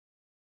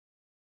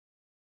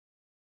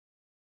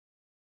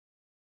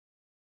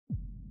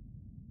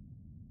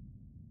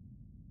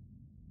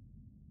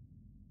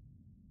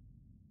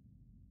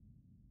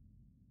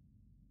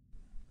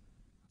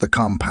The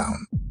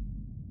compound.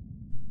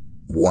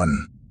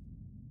 1.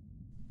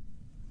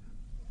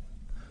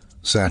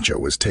 Satya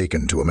was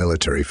taken to a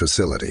military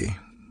facility,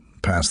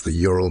 past the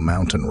Ural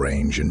mountain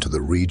range into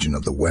the region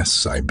of the West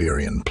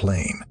Siberian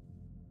plain.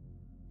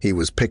 He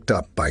was picked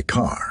up by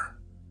car,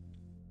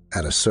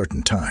 at a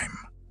certain time,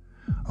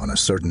 on a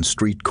certain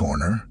street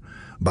corner,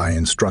 by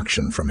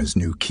instruction from his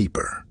new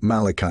keeper,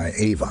 Malachi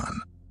Avon.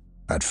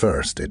 At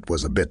first, it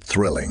was a bit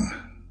thrilling,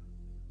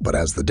 but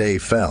as the day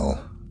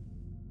fell,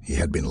 he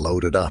had been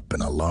loaded up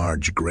in a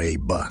large gray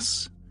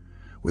bus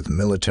with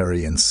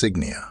military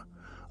insignia,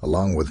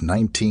 along with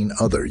 19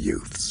 other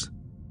youths.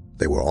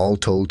 They were all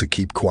told to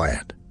keep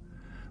quiet,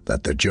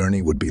 that their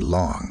journey would be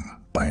long,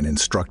 by an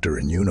instructor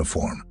in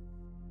uniform.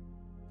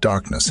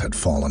 Darkness had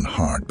fallen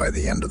hard by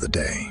the end of the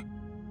day.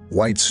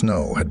 White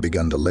snow had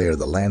begun to layer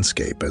the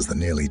landscape as the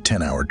nearly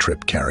 10-hour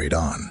trip carried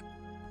on.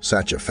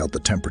 Satya felt the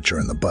temperature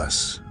in the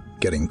bus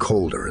getting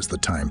colder as the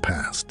time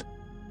passed.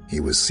 He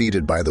was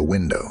seated by the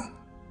window,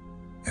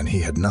 and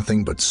he had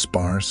nothing but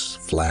sparse,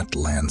 flat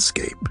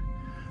landscape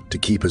to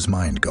keep his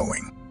mind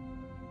going.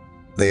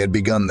 They had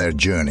begun their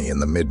journey in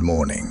the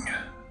mid-morning,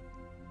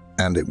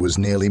 and it was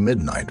nearly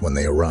midnight when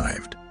they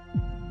arrived.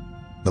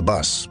 The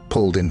bus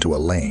pulled into a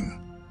lane,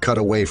 cut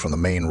away from the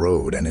main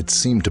road, and it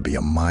seemed to be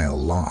a mile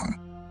long.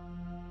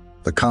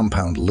 The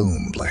compound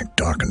loomed like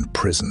darkened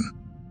prison.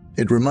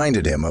 It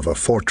reminded him of a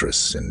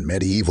fortress in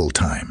medieval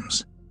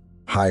times.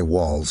 High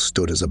walls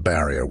stood as a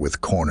barrier with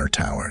corner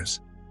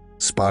towers.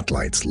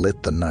 Spotlights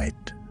lit the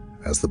night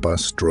as the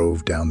bus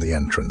drove down the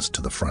entrance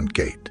to the front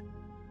gate.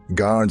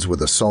 Guards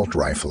with assault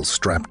rifles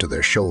strapped to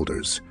their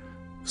shoulders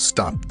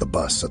stopped the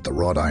bus at the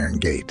wrought iron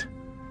gate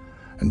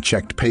and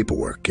checked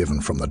paperwork given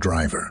from the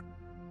driver.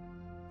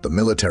 The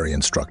military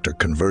instructor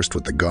conversed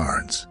with the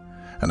guards,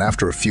 and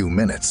after a few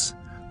minutes,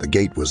 the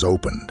gate was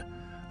opened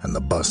and the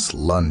bus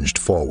lunged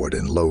forward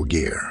in low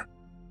gear.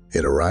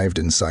 It arrived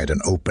inside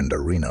an opened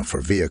arena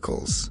for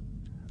vehicles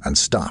and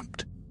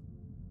stopped.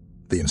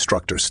 The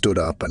instructor stood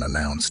up and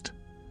announced,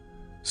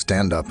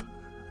 "Stand up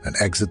and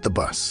exit the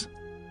bus.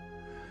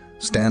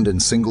 Stand in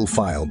single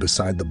file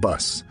beside the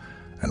bus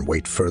and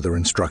wait further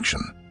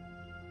instruction."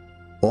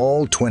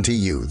 All 20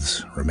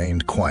 youths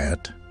remained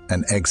quiet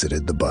and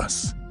exited the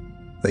bus.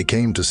 They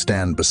came to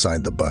stand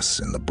beside the bus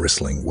in the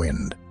bristling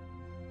wind.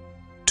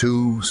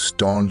 2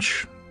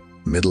 staunch,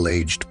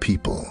 middle-aged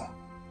people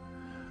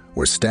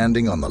were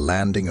standing on the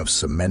landing of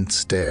cement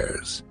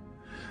stairs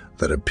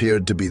that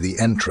appeared to be the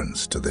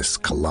entrance to this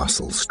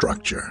colossal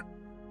structure.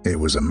 It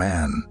was a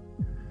man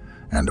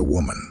and a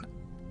woman.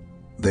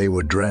 They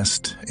were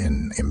dressed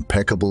in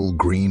impeccable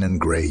green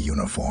and gray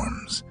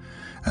uniforms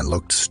and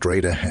looked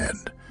straight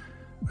ahead,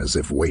 as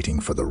if waiting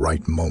for the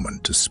right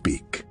moment to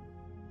speak.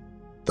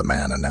 The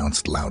man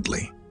announced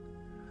loudly,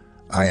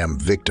 "I am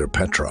Viktor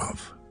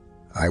Petrov.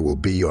 I will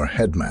be your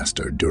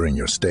headmaster during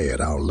your stay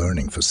at our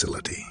learning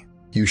facility.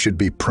 You should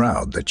be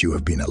proud that you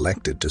have been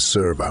elected to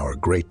serve our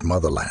great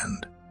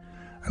motherland,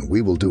 and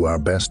we will do our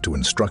best to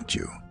instruct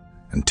you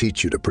and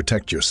teach you to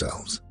protect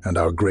yourselves and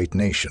our great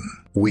nation.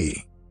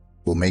 We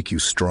will make you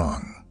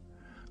strong,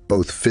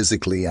 both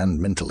physically and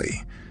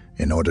mentally,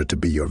 in order to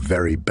be your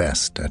very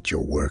best at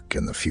your work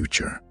in the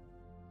future."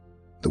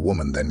 The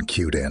woman then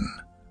cued in,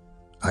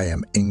 "I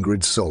am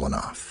Ingrid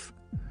Solanov,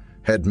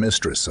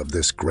 headmistress of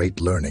this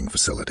great learning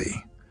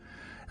facility.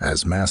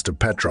 As Master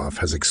Petrov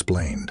has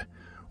explained,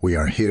 we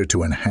are here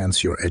to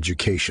enhance your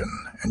education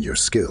and your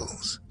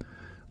skills.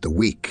 The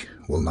weak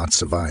will not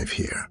survive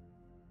here."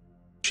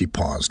 She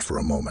paused for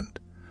a moment.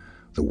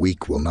 "The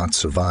weak will not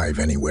survive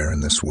anywhere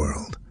in this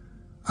world.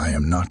 I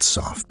am not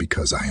soft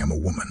because I am a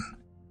woman.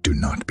 Do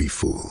not be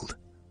fooled.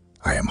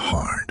 I am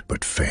hard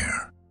but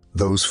fair.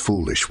 Those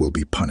foolish will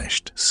be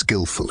punished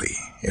skillfully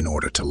in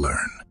order to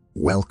learn.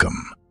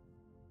 Welcome."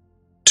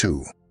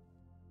 2.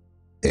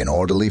 In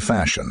orderly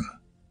fashion,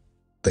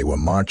 they were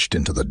marched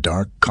into the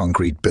dark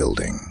concrete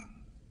building,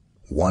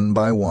 one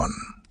by one,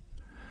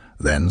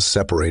 then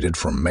separated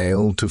from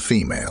male to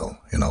female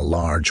in a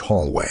large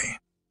hallway.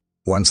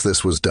 Once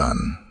this was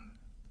done,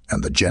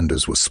 and the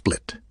genders were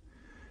split,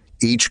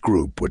 each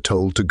group were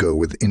told to go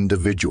with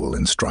individual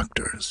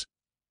instructors.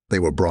 They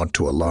were brought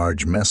to a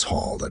large mess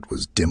hall that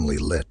was dimly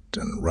lit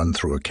and run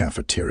through a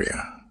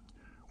cafeteria,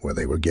 where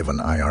they were given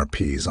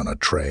IRPs on a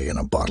tray and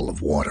a bottle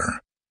of water.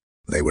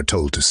 They were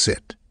told to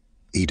sit,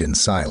 eat in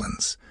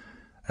silence,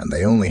 and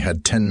they only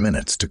had 10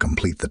 minutes to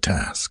complete the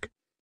task.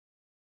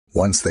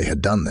 Once they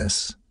had done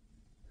this,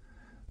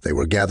 they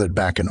were gathered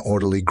back in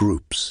orderly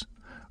groups,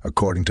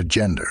 according to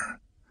gender,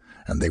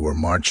 and they were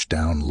marched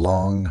down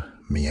long,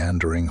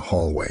 meandering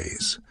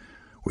hallways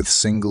with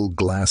single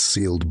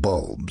glass-sealed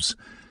bulbs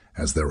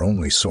as their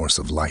only source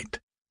of light.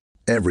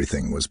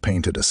 Everything was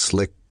painted a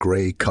slick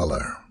gray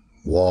color,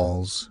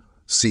 walls,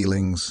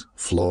 ceilings,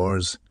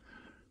 floors,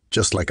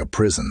 just like a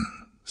prison,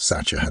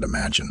 Satya had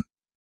imagined.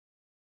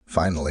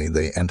 Finally,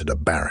 they entered a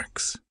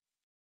barracks,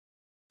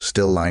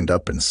 still lined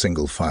up in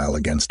single file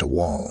against a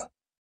wall.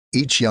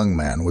 Each young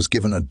man was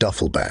given a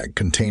duffel bag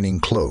containing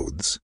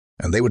clothes,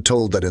 and they were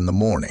told that in the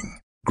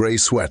morning, gray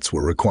sweats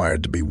were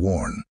required to be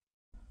worn.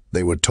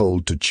 They were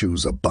told to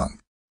choose a bunk.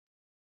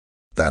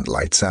 That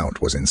lights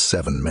out was in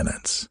 7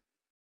 minutes.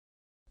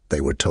 They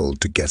were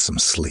told to get some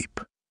sleep.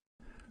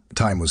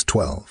 Time was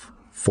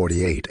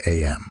 12:48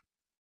 a.m.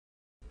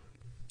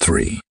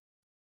 3.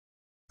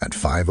 At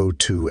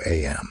 5:02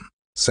 a.m.,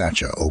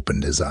 Satcha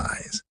opened his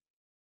eyes.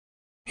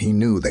 He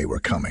knew they were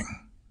coming.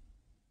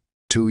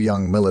 2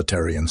 young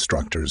military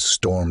instructors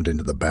stormed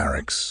into the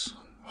barracks,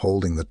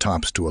 holding the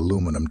tops to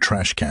aluminum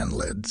trash can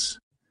lids,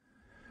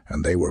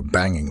 and they were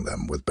banging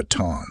them with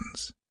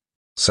batons.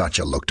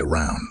 Satcha looked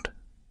around.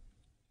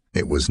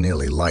 It was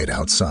nearly light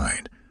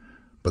outside,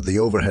 but the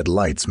overhead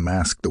lights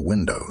masked the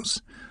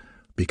windows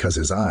because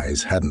his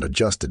eyes hadn't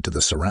adjusted to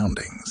the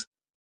surroundings.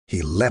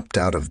 He leapt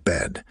out of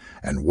bed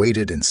and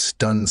waited in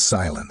stunned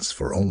silence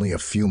for only a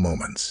few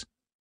moments.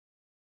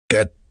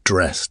 "Get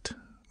dressed,"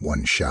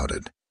 one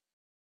shouted.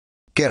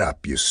 "Get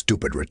up, you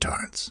stupid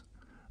retards,"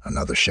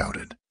 another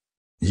shouted.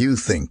 "You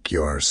think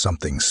you're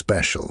something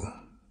special,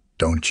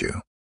 don't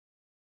you?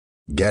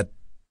 Get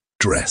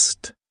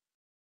dressed."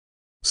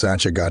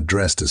 Satcha got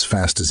dressed as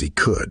fast as he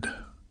could,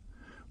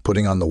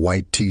 putting on the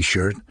white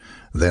t-shirt,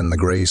 then the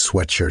gray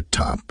sweatshirt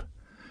top,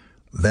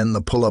 then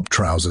the pull-up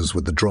trousers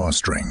with the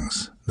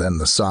drawstrings, then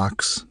the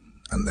socks,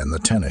 and then the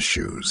tennis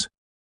shoes.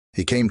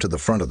 He came to the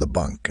front of the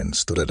bunk and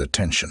stood at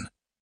attention.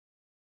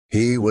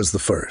 He was the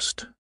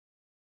first.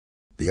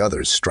 The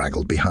others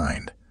straggled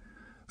behind.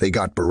 They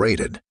got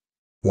berated.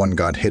 One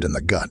got hit in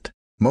the gut.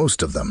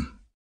 Most of them,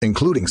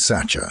 including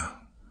Satcha,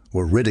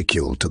 were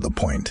ridiculed to the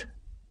point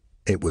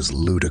it was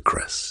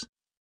ludicrous.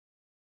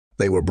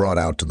 They were brought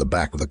out to the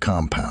back of the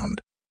compound.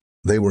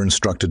 They were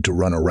instructed to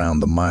run around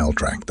the mile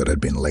track that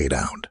had been laid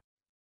out.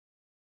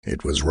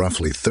 It was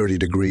roughly 30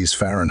 degrees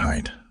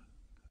Fahrenheit,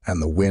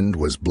 and the wind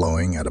was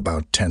blowing at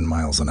about 10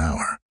 miles an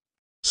hour.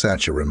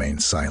 Satcha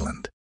remained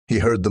silent. He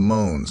heard the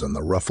moans and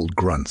the ruffled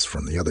grunts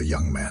from the other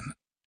young men.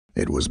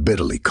 It was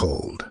bitterly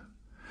cold,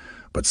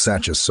 but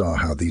Satcha saw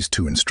how these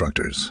 2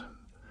 instructors,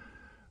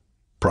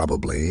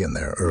 probably in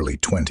their early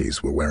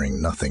 20s, were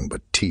wearing nothing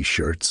but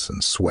t-shirts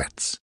and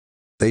sweats.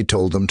 They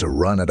told them to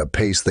run at a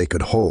pace they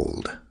could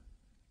hold,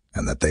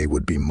 and that they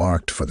would be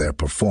marked for their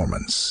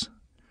performance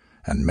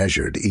and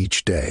measured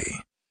each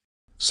day.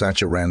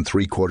 Satcha ran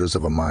 3/4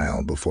 of a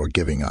mile before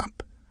giving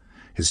up,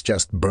 his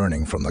chest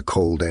burning from the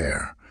cold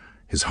air,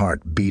 his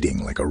heart beating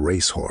like a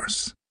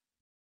racehorse.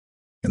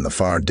 In the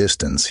far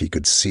distance, he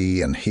could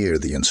see and hear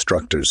the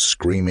instructors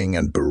screaming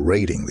and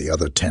berating the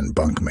other 10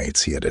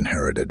 bunkmates he had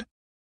inherited.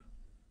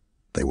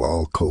 They were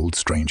all cold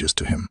strangers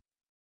to him.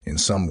 In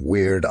some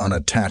weird,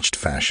 unattached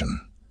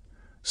fashion,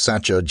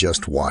 Satcha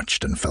just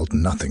watched and felt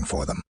nothing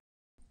for them.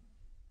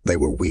 They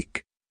were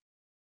weak.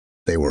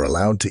 They were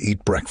allowed to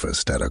eat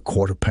breakfast at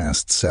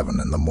 7:15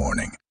 in the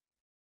morning.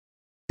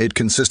 It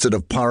consisted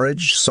of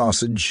porridge,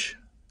 sausage,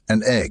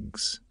 and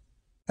eggs,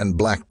 and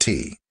black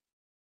tea.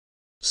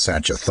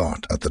 Satcha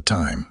thought, at the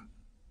time,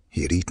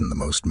 he had eaten the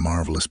most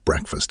marvelous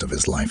breakfast of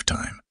his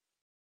lifetime.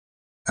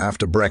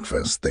 After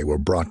breakfast, they were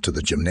brought to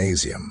the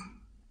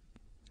gymnasium,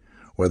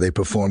 where they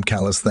performed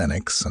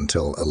calisthenics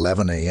until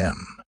 11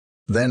 a.m.,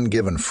 then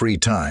given free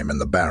time in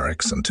the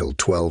barracks until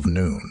 12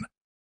 noon.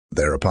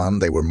 Thereupon,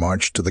 they were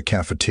marched to the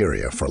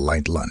cafeteria for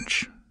light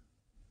lunch.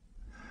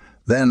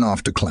 Then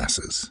off to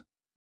classes.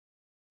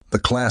 The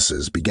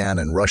classes began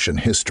in Russian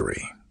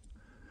history,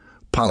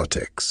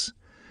 politics,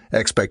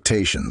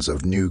 expectations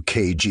of new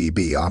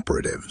KGB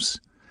operatives,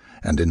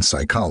 and in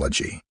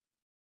psychology.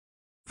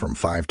 From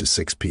 5 to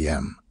 6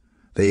 p.m.,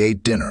 they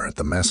ate dinner at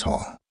the mess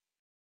hall.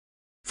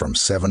 From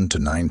 7 to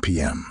 9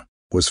 p.m.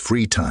 was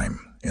free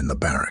time in the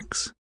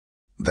barracks,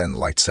 then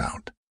lights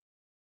out.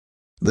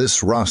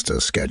 This roster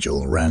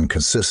schedule ran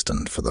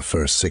consistent for the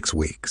first 6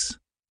 weeks.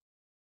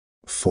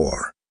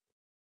 4.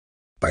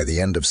 By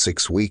the end of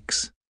 6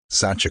 weeks,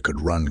 Satcha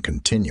could run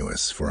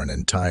continuous for an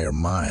entire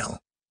mile.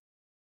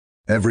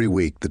 Every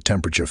week the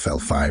temperature fell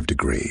 5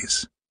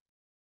 degrees.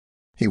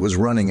 He was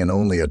running in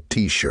only a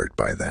t-shirt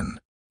by then.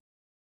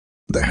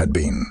 There had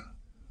been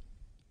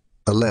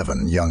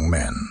 11 young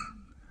men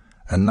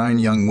and 9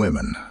 young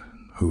women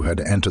who had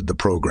entered the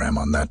program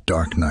on that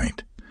dark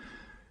night.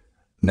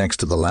 Next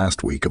to the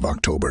last week of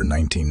October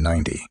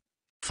 1990,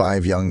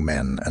 5 young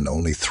men and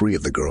only 3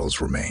 of the girls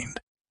remained.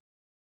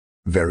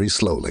 Very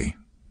slowly,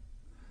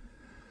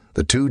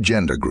 the 2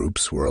 gender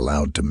groups were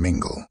allowed to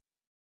mingle.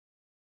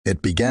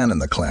 It began in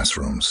the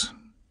classrooms,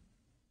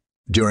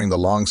 during the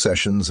long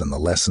sessions and the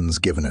lessons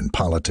given in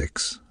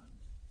politics,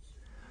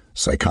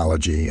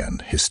 psychology,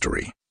 and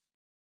history.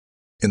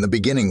 In the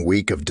beginning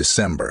week of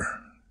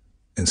December,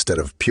 instead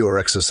of pure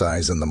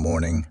exercise in the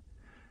morning,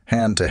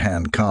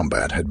 hand-to-hand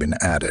combat had been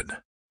added.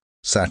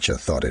 Satcha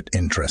thought it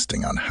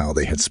interesting on how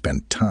they had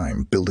spent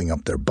time building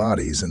up their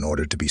bodies in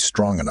order to be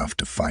strong enough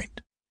to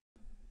fight.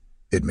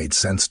 It made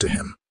sense to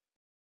him.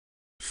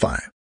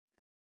 5.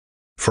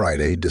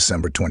 Friday,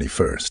 December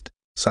 21st,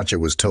 Satcha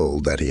was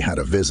told that he had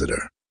a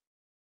visitor.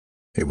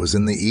 It was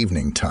in the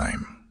evening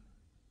time.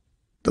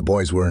 The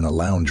boys were in a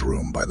lounge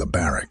room by the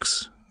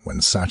barracks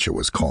when Satcha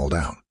was called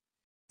out.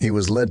 He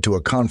was led to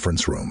a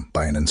conference room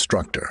by an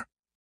instructor.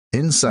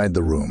 Inside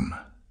the room,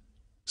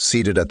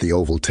 Seated at the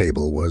oval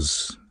table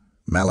was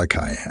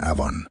Malachi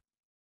Avon.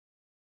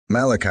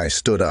 Malachi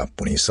stood up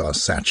when he saw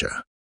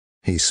Satcha.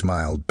 He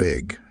smiled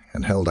big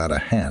and held out a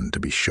hand to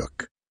be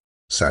shook.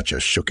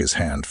 Satcha shook his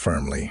hand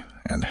firmly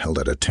and held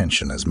at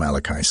attention as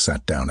Malachi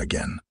sat down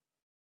again.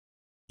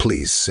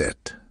 "Please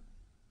sit,"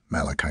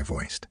 Malachi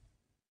voiced.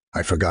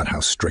 "I forgot how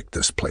strict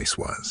this place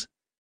was."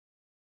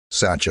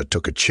 Satcha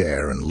took a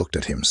chair and looked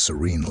at him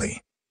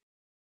serenely.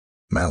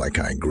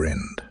 Malachi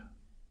grinned.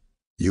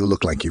 "You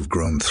look like you've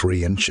grown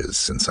 3 inches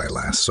since I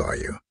last saw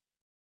you."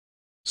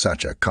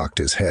 Satcha cocked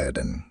his head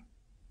and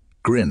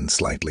grinned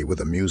slightly with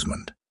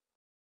amusement.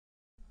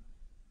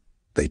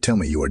 "They tell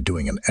me you are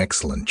doing an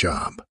excellent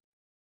job."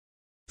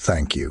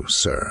 "Thank you,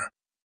 sir."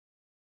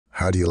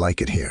 "How do you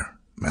like it here?"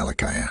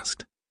 Malachi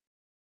asked.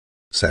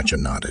 Satcha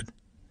nodded.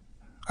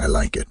 "I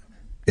like it.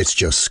 It's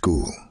just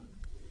school.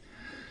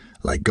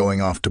 Like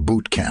going off to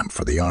boot camp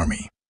for the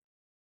army."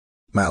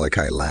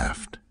 Malachi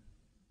laughed.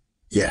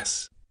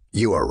 "Yes,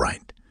 you are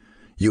right.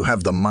 You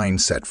have the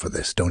mindset for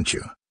this, don't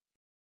you?"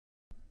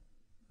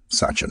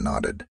 Satcha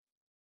nodded.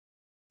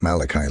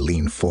 Malachi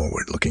leaned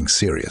forward, looking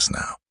serious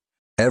now.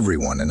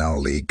 "Everyone in our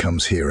league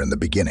comes here in the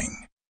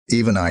beginning.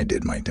 Even I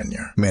did my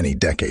tenure many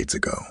decades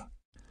ago.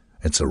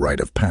 It's a rite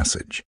of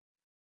passage."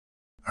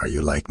 "Are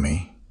you like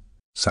me?"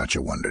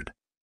 Satcha wondered.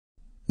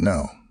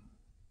 "No,"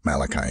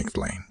 Malachi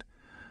explained.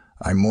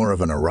 "I'm more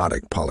of an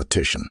erotic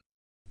politician."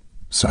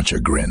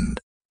 Satcha grinned.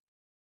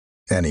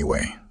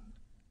 "Anyway,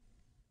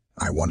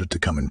 I wanted to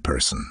come in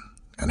person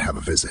and have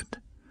a visit,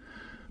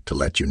 to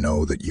let you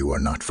know that you are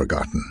not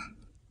forgotten,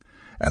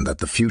 and that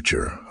the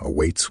future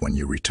awaits when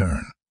you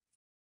return."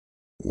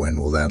 "When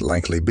will that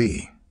likely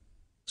be?"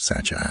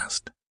 Satcha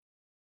asked.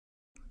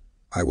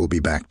 "I will be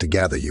back to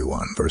gather you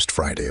on first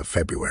Friday of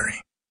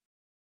February."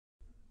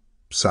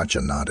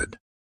 Satcha nodded.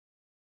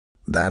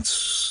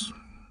 "That's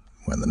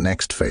when the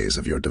next phase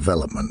of your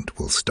development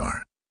will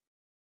start."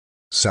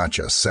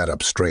 Satcha sat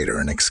up straighter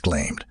and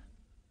exclaimed,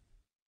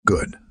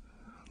 "Good.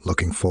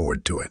 Looking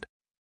forward to it."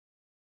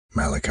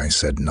 Malachi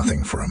said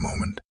nothing for a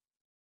moment.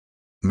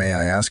 "May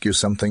I ask you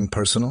something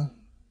personal?"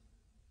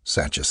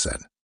 Satcha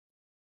said.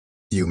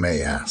 "You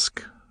may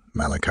ask,"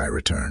 Malachi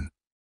returned.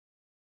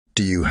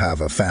 "Do you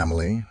have a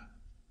family?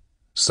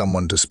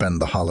 Someone to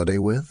spend the holiday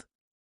with?"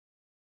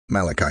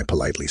 Malachi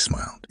politely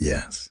smiled.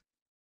 "Yes."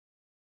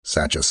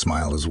 Satcha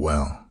smiled as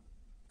well.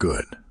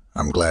 "Good.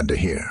 I'm glad to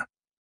hear."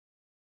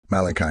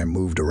 Malachi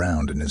moved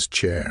around in his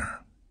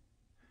chair.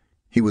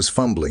 He was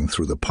fumbling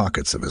through the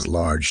pockets of his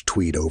large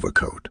tweed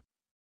overcoat.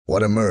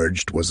 What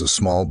emerged was a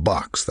small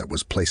box that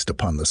was placed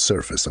upon the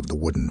surface of the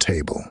wooden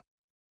table.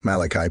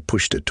 Malachi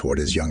pushed it toward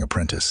his young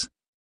apprentice.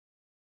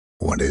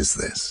 "What is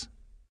this?"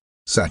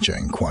 Satcha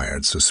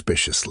inquired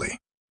suspiciously.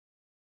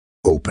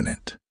 "Open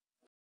it."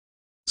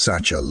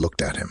 Satcha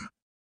looked at him.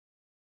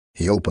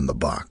 He opened the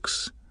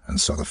box and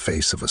saw the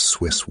face of a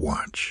Swiss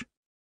watch.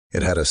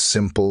 It had a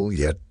simple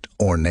yet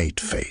ornate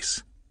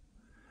face,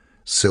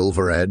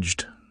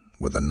 silver-edged,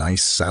 with a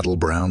nice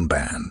saddle-brown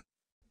band.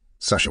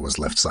 Satcha was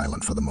left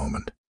silent for the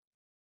moment.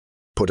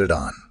 "Put it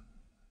on,"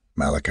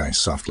 Malachi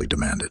softly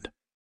demanded.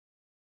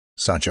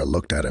 Satcha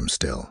looked at him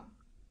still,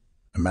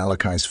 and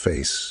Malachi's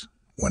face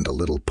went a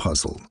little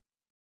puzzled.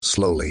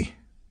 Slowly,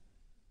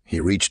 he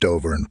reached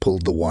over and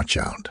pulled the watch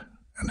out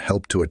and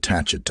helped to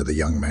attach it to the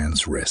young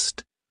man's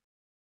wrist.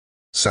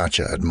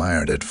 Satcha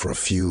admired it for a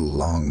few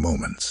long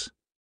moments.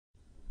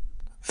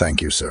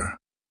 "Thank you, sir."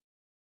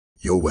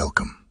 "You're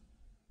welcome,"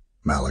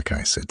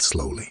 Malachi said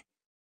slowly.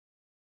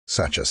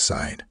 Satcha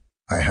sighed.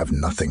 "I have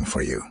nothing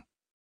for you."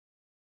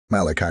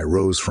 Malachi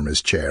rose from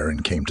his chair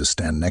and came to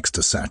stand next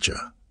to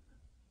Satcha,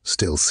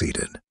 still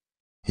seated.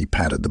 He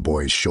patted the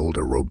boy's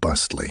shoulder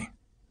robustly.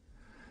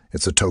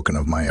 "It's a token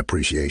of my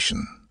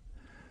appreciation.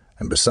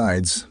 And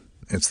besides,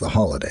 it's the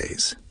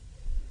holidays.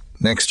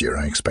 Next year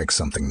I expect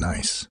something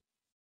nice."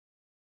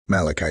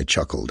 Malachi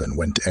chuckled and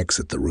went to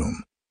exit the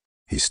room.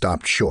 He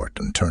stopped short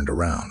and turned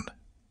around.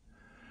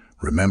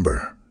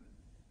 "Remember,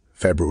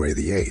 February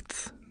the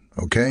 8th,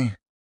 okay?"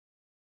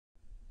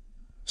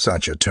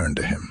 Satcha turned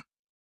to him.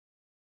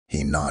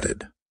 He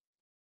nodded.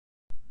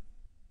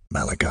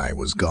 Malachi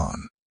was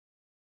gone.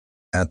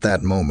 At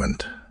that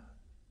moment,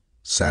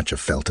 Satcha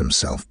felt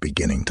himself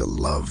beginning to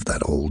love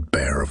that old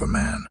bear of a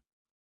man.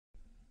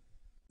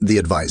 The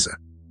Advisor.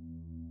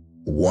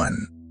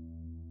 1.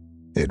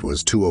 It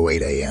was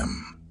 2:08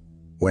 a.m.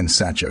 when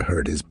Satcha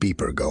heard his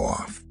beeper go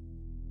off.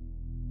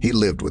 He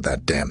lived with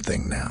that damn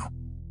thing now.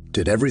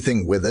 Did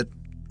everything with it,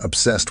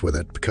 obsessed with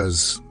it,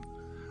 because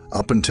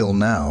up until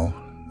now,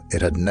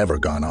 it had never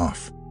gone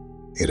off.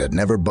 It had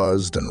never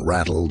buzzed and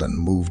rattled and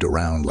moved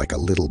around like a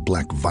little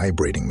black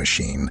vibrating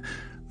machine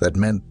that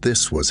meant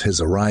this was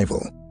his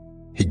arrival.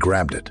 He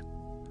grabbed it,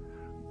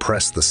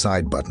 pressed the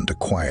side button to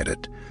quiet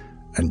it,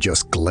 and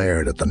just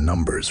glared at the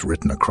numbers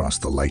written across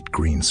the light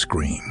green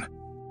screen.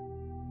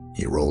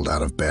 He rolled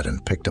out of bed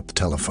and picked up the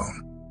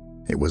telephone.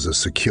 It was a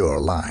secure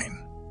line.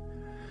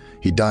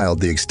 He dialed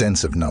the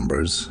extensive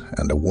numbers,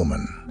 and a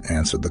woman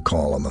answered the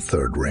call on the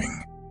third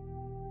ring.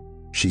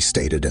 She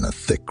stated in a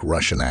thick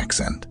Russian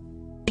accent,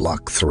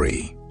 Block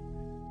 3,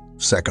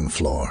 second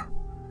floor,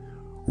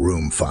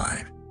 room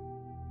 5.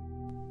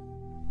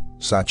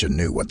 Satya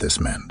knew what this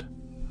meant.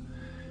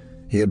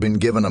 He had been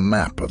given a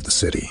map of the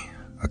city,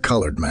 a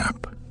colored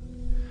map,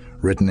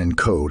 written in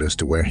code as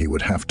to where he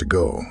would have to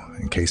go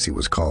in case he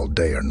was called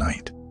day or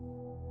night.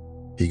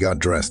 He got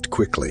dressed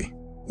quickly,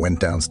 went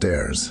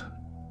downstairs,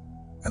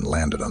 and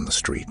landed on the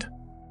street.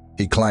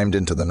 He climbed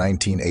into the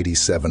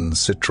 1987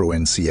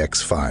 Citroën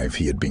CX-5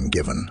 he had been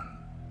given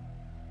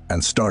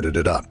and started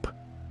it up.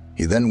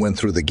 He then went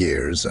through the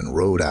gears and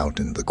rode out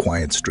into the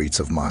quiet streets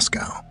of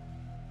Moscow.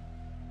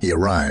 He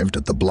arrived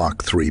at the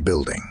Block 3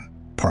 building,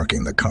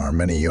 parking the car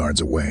many yards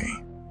away,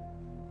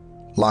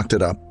 locked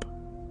it up,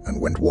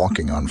 and went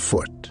walking on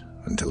foot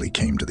until he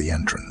came to the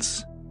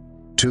entrance.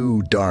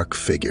 2 dark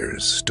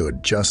figures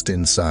stood just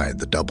inside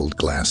the doubled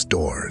glass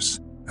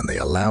doors, and they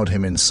allowed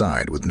him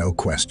inside with no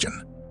question.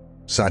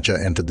 Satya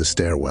entered the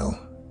stairwell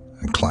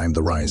and climbed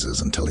the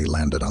rises until he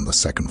landed on the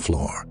second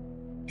floor.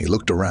 He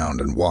looked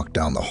around and walked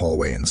down the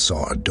hallway and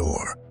saw a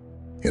door.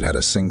 It had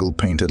a single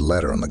painted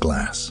letter on the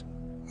glass,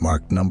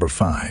 marked number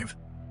 5.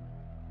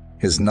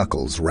 His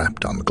knuckles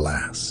rapped on the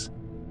glass.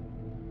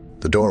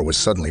 The door was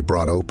suddenly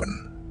brought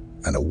open,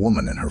 and a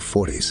woman in her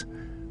 40s,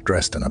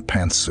 dressed in a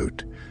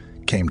pantsuit,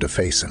 came to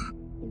face him.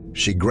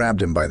 She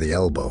grabbed him by the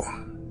elbow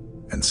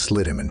and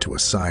slid him into a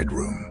side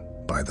room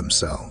by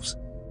themselves.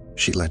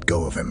 She let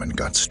go of him and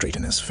got straight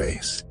in his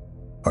face.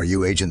 "Are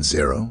you Agent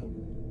Zero?"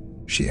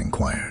 she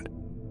inquired.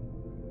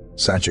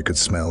 Satya could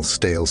smell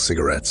stale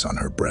cigarettes on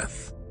her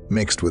breath,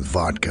 mixed with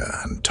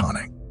vodka and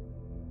tonic.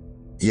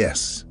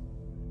 "Yes,"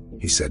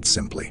 he said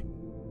simply.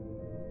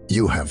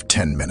 "You have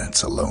 10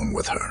 minutes alone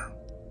with her,"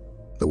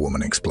 the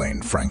woman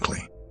explained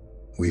frankly.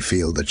 "We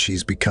feel that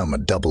she's become a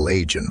double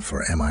agent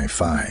for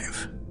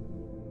MI5.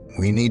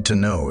 We need to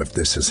know if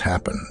this has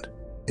happened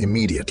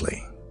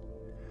immediately.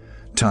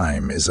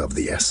 Time is of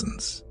the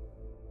essence."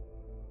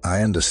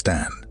 "I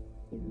understand,"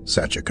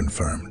 Satya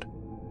confirmed.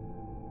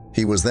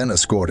 He was then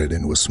escorted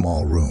into a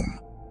small room.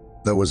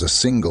 There was a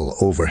single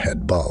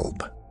overhead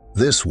bulb.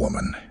 This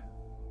woman,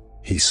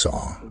 he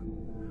saw,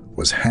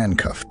 was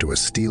handcuffed to a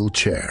steel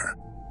chair,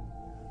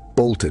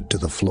 bolted to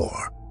the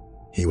floor.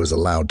 He was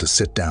allowed to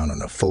sit down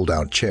in a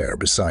fold-out chair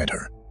beside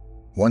her.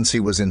 Once he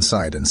was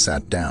inside and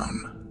sat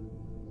down,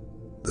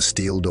 the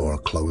steel door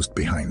closed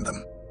behind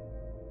them.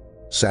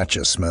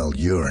 Satya smelled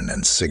urine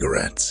and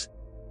cigarettes.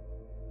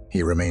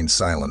 He remained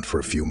silent for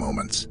a few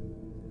moments,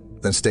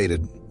 then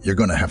stated, "You're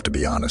going to have to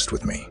be honest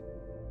with me."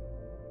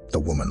 The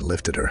woman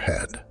lifted her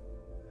head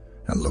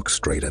and looked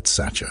straight at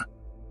Satya.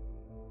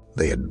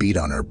 They had beat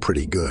on her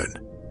pretty good.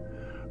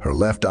 Her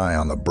left eye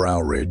on the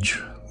brow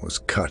ridge was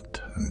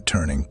cut and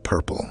turning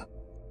purple.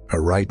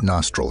 Her right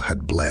nostril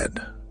had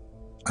bled,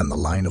 and the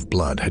line of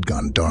blood had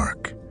gone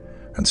dark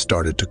and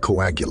started to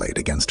coagulate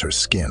against her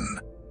skin.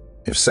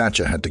 If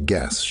Satya had to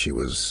guess, she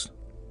was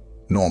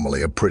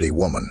normally a pretty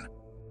woman.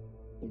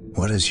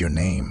 "What is your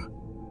name?"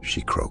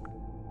 she croaked.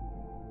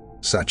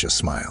 Satya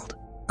smiled.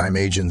 "I'm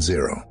Agent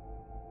Zero."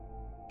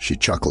 She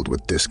chuckled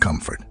with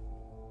discomfort.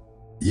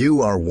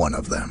 "You are one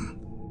of them.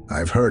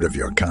 I've heard of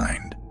your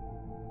kind."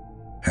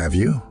 "Have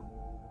you?"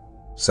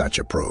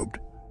 Satya probed.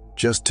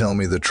 "Just tell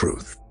me the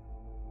truth."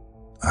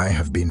 "I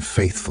have been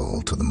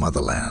faithful to the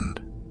motherland,"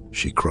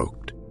 she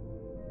croaked.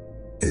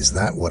 "Is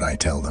that what I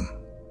tell them?"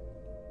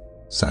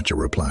 Satya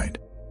replied.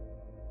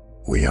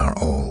 "We are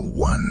all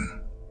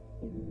one,"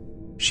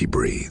 she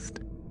breathed.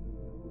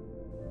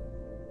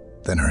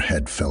 Then her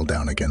head fell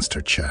down against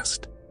her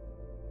chest.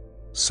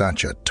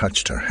 Satya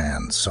touched her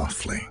hand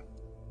softly.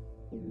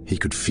 He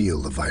could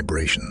feel the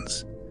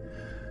vibrations,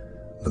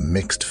 the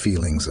mixed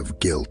feelings of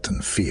guilt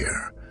and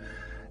fear,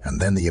 and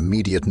then the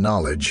immediate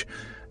knowledge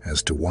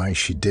as to why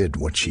she did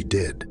what she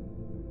did.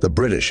 The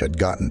British had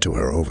gotten to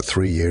her over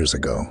 3 years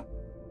ago.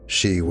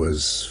 She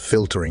was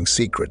filtering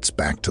secrets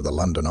back to the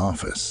London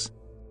office.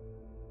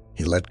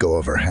 He let go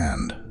of her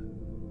hand,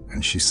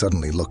 and she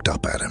suddenly looked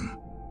up at him.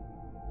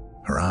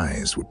 Her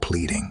eyes were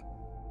pleading.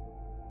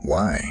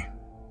 "Why?"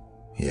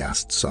 he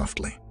asked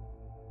softly.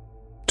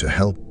 "To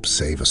help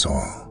save us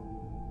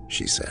all,"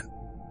 she said.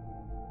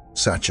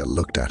 Satya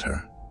looked at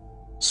her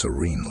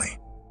serenely.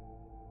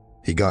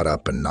 He got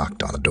up and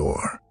knocked on the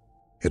door.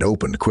 It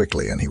opened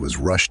quickly, and he was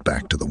rushed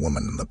back to the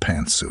woman in the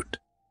pantsuit.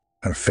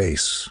 Her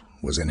face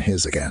was in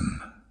his again,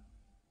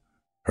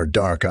 her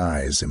dark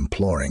eyes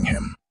imploring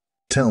him.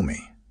 "Tell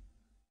me,"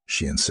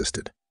 she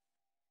insisted.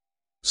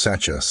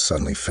 Satya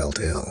suddenly felt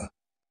ill.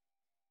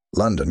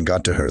 "London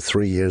got to her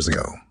 3 years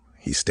ago,"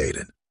 he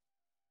stated.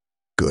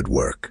 "Good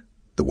work,"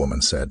 the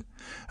woman said,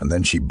 and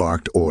then she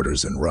barked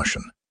orders in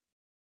Russian.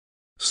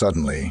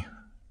 Suddenly,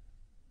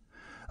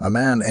 a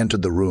man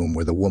entered the room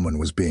where the woman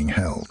was being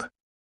held.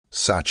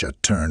 Satya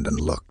turned and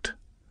looked.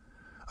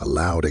 A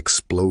loud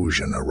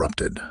explosion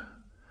erupted.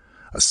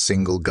 A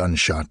single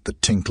gunshot, the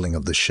tinkling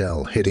of the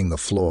shell hitting the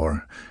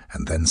floor,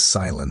 and then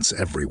silence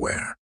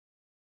everywhere.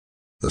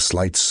 The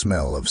slight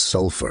smell of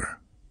sulfur,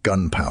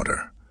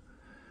 gunpowder.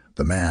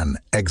 The man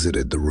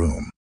exited the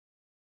room.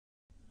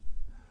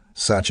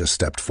 Satya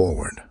stepped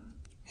forward.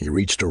 He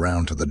reached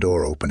around to the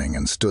door opening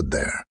and stood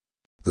there.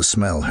 The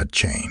smell had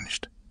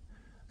changed.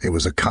 It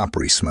was a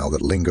coppery smell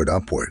that lingered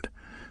upward,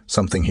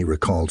 something he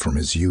recalled from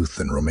his youth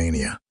in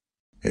Romania.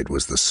 It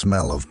was the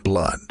smell of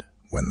blood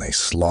when they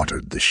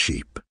slaughtered the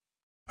sheep.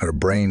 Her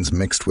brains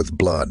mixed with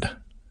blood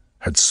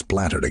had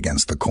splattered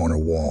against the corner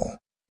wall.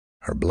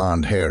 Her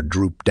blonde hair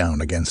drooped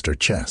down against her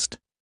chest.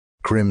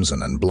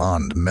 Crimson and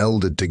blonde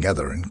melded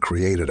together and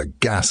created a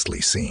ghastly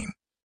scene.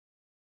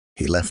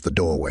 He left the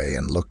doorway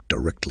and looked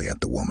directly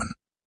at the woman.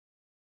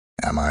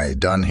 "Am I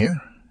done here?"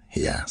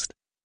 he asked.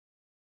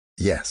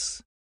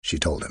 "Yes," she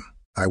told him.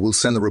 "I will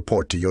send the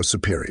report to your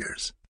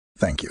superiors.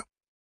 Thank you."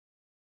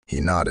 He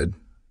nodded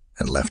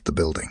and left the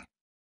building.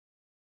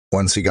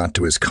 Once he got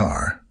to his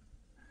car,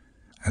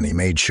 and he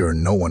made sure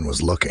no one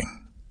was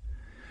looking,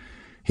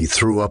 he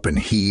threw up in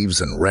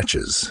heaves and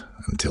retches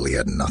until he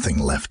had nothing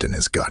left in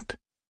his gut.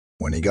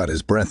 When he got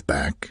his breath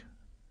back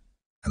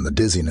and the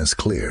dizziness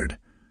cleared,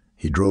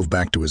 he drove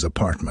back to his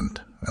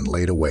apartment and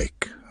laid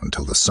awake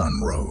until the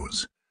sun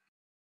rose.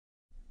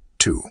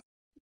 2.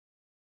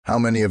 How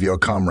many of your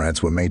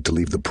comrades were made to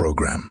leave the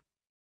program?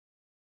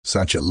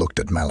 Satya looked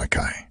at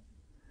Malachi.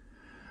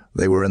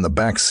 They were in the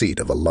back seat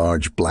of a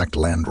large black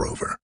Land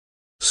Rover.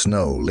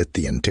 Snow lit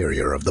the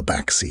interior of the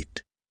back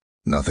seat.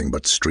 Nothing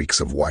but streaks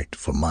of white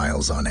for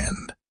miles on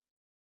end.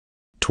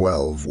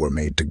 12 were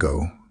made to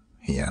go,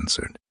 he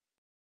answered.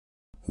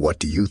 What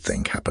do you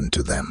think happened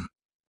to them?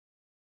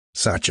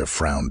 Satya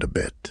frowned a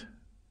bit,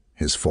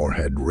 his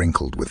forehead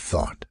wrinkled with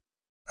thought.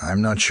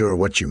 I'm not sure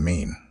what you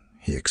mean,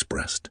 he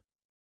expressed.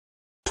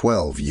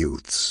 12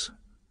 youths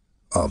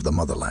of the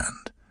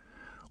motherland.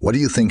 What do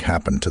you think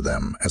happened to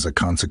them as a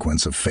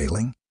consequence of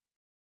failing?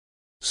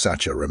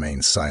 Satya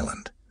remained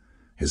silent,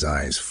 his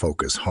eyes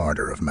focused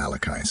harder of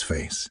Malachi's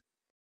face.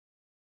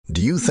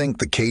 Do you think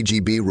the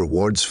KGB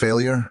rewards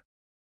failure?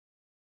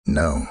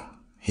 No,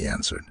 he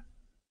answered.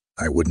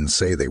 I wouldn't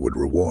say they would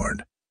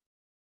reward.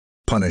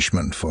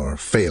 Punishment for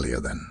failure,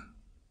 then,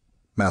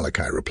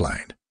 Malachi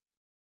replied.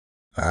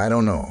 I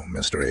don't know,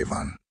 Mr.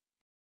 Avon.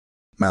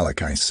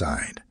 Malachi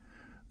sighed.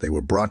 They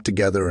were brought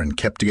together and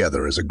kept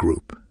together as a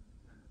group,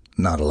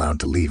 not allowed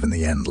to leave in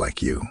the end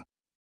like you.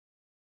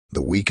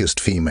 The weakest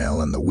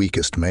female and the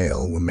weakest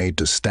male were made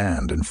to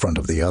stand in front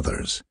of the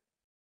others.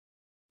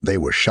 They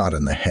were shot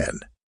in the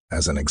head,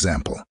 as an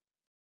example.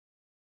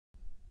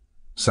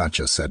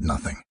 Satya said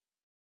nothing.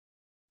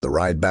 The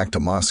ride back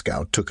to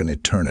Moscow took an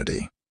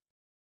eternity.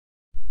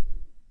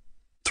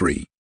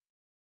 3.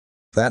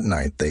 That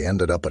night they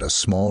ended up at a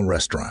small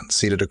restaurant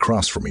seated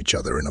across from each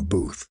other in a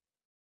booth.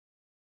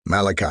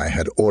 Malachi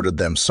had ordered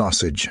them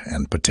sausage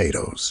and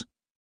potatoes.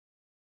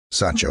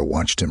 Satya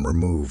watched him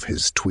remove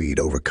his tweed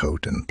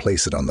overcoat and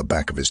place it on the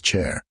back of his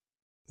chair.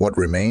 What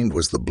remained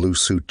was the blue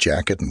suit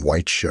jacket and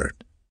white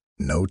shirt,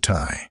 no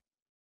tie.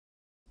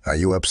 Are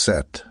you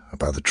upset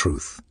about the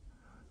truth?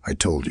 I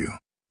told you.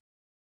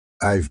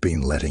 I've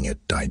been letting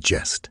it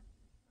digest,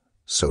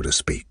 so to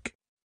speak.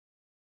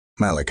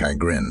 Malachi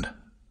grinned.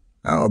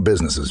 Our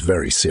business is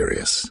very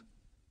serious.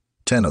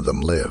 10 of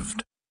them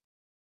lived.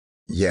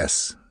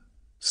 Yes,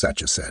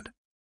 Satya said.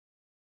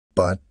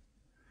 But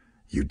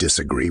you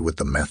disagree with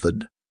the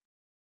method?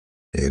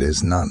 It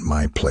is not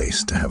my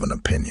place to have an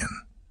opinion,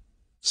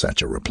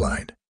 Satya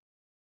replied.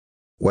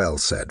 Well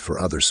said for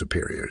other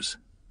superiors,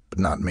 but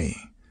not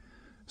me.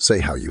 Say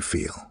how you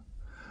feel.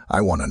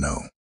 I want to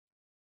know.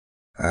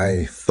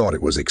 I thought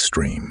it was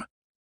extreme.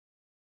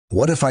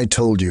 What if I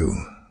told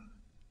you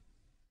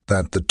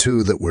that the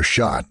 2 that were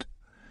shot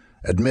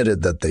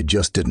admitted that they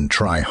just didn't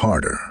try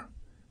harder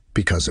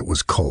because it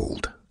was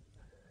cold?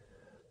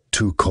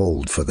 Too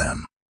cold for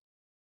them.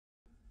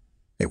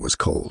 It was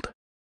cold.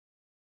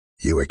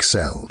 You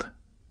excelled.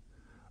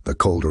 The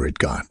colder it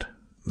got,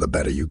 the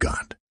better you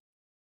got.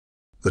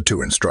 The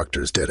 2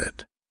 instructors did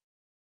it.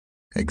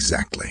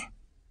 Exactly.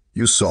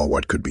 You saw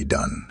what could be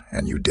done,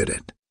 and you did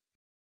it.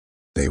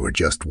 They were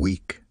just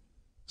weak,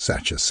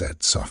 Satya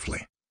said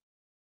softly.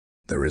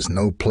 There is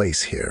no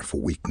place here for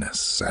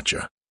weakness,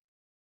 Satya.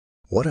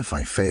 What if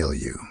I fail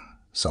you,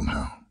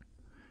 somehow?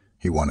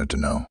 He wanted to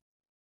know.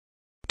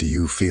 Do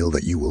you feel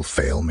that you will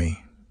fail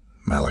me?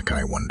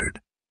 Malachi wondered.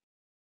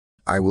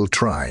 I will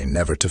try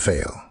never to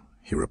fail,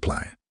 he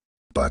replied.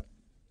 But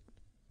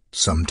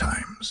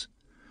sometimes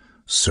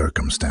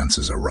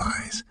circumstances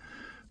arise,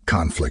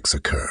 conflicts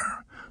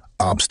occur,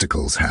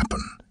 obstacles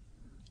happen.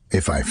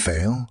 If I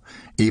fail,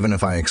 even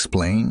if I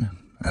explain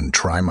and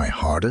try my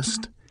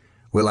hardest,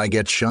 will I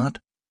get shot?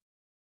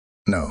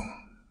 No,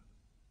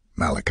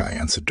 Malachi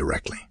answered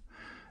directly.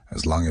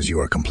 As long as you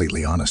are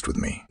completely honest with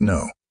me,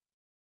 no.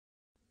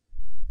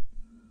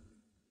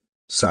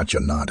 Satya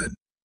nodded.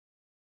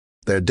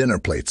 Their dinner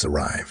plates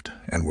arrived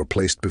and were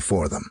placed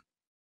before them.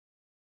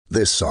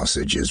 This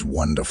sausage is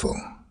wonderful,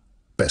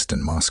 best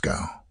in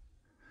Moscow.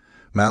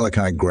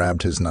 Malachi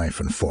grabbed his knife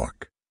and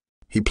fork.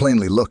 He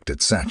plainly looked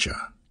at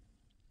Satya.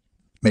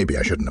 Maybe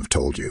I shouldn't have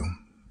told you.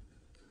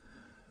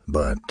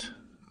 But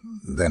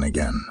then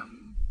again,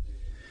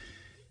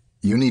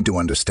 you need to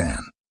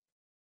understand.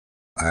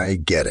 I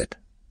get it,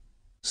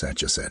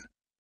 Satya said.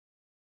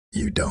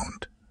 You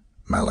don't,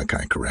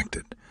 Malachi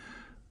corrected.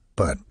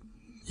 "But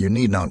you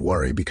need not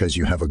worry because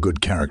you have a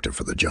good character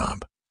for the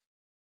job."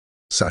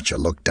 Satya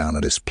looked down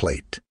at his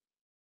plate.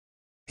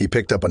 He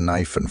picked up a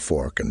knife and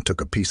fork and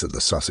took a piece of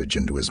the sausage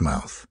into his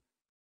mouth.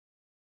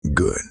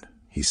 "Good,"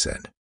 he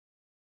said.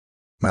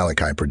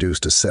 Malachi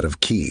produced a set of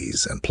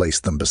keys and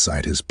placed them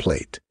beside his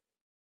plate.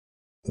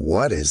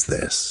 "What is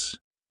this?"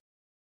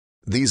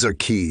 "These are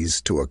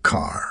keys to a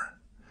car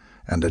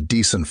and a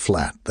decent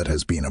flat that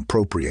has been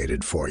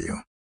appropriated for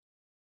you."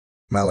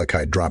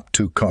 Malachi dropped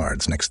 2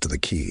 cards next to the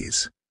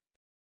keys.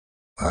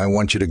 "I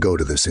want you to go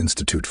to this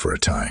institute for a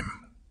time.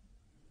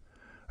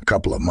 A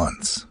couple of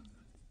months.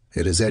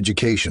 It is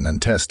education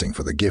and testing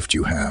for the gift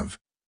you have."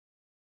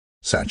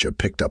 Satya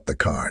picked up the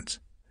cards.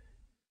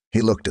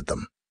 He looked at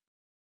them.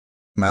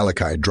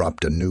 Malachi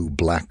dropped a new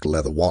black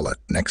leather wallet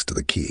next to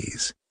the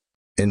keys.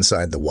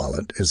 Inside the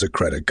wallet is a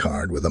credit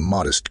card with a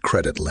modest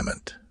credit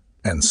limit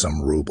and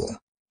some ruble.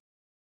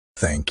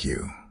 "Thank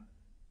you,"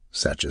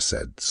 Satya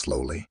said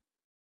slowly.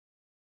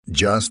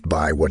 "Just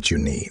buy what you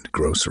need,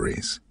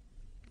 groceries,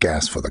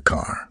 gas for the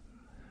car,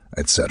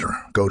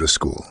 etc. Go to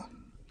school.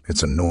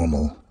 It's a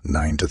normal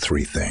 9 to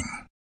 3 thing.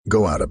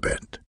 Go out a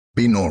bit.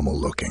 Be normal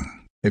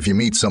looking. If you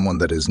meet someone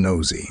that is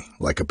nosy,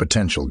 like a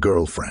potential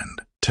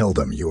girlfriend, tell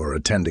them you are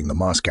attending the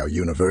Moscow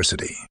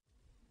University.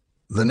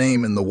 The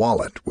name in the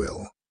wallet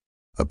will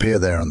appear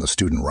there on the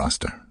student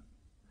roster.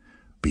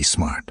 Be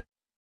smart."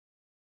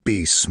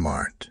 "Be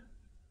smart,"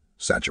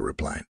 Satya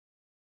replied.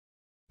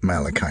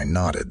 Malachi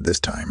nodded this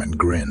time and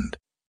grinned.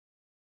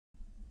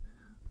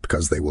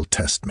 "Because they will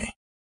test me."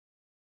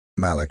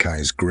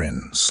 Malachi's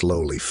grin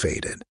slowly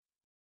faded.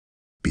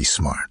 "Be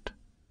smart.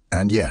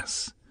 And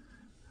yes,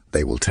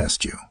 they will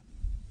test you.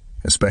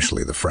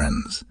 Especially the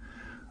friends,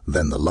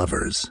 then the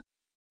lovers."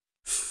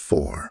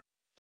 4.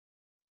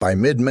 By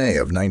mid-May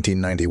of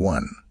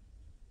 1991,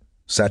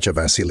 Satya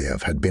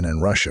Vasilyev had been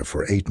in Russia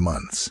for 8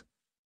 months.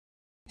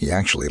 He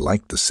actually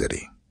liked the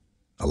city.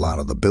 A lot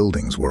of the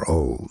buildings were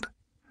old.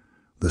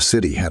 The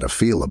city had a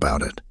feel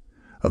about it,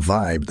 a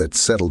vibe that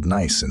settled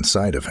nice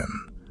inside of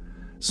him.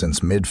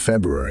 Since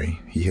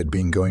mid-February, he had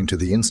been going to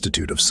the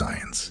Institute of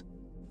Science.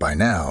 By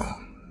now,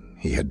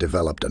 he had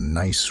developed a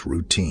nice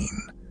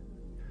routine.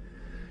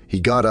 He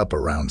got up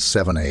around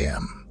 7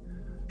 a.m.,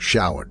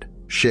 showered,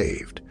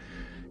 shaved.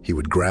 He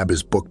would grab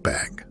his book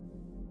bag,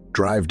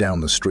 drive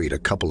down the street a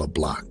couple of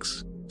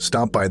blocks,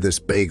 stop by this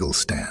bagel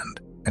stand,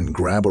 and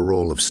grab a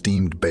roll of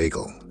steamed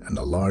bagel and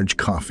a large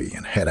coffee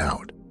and head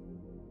out.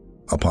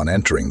 Upon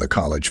entering the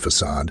college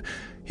facade,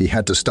 he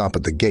had to stop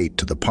at the gate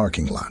to the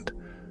parking lot,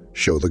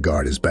 show the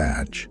guard his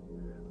badge.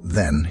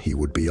 Then he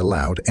would be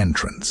allowed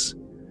entrance.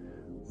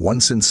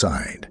 Once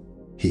inside,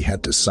 he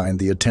had to sign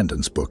the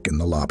attendance book in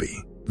the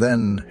lobby,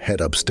 then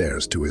head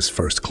upstairs to his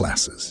first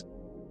classes.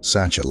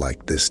 Satya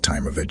liked this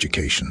time of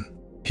education.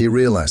 He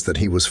realized that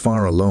he was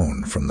far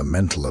alone from the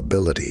mental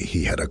ability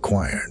he had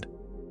acquired.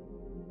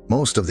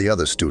 Most of the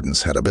other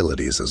students had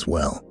abilities as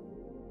well.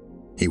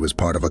 He was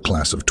part of a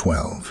class of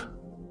 12.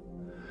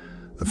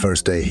 The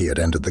first day he had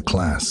entered the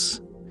class,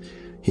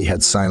 he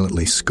had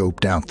silently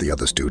scoped out the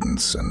other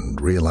students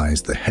and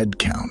realized the head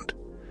count,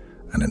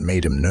 and it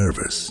made him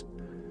nervous.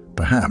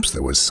 Perhaps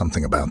there was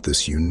something about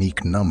this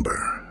unique number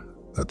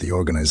that the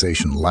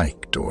organization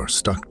liked or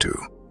stuck to.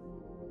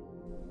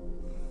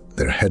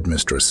 Their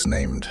headmistress,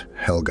 named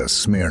Helga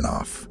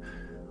Smirnov,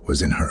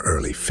 was in her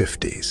early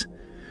 50s.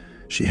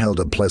 She held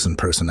a pleasant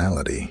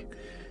personality,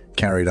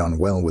 carried on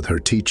well with her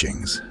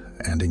teachings,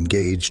 and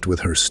engaged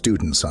with her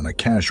students on a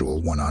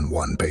casual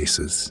one-on-one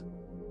basis.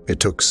 It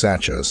took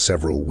Satya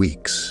several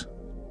weeks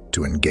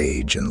to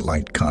engage in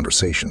light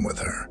conversation with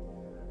her.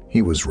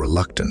 He was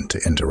reluctant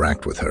to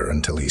interact with her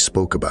until he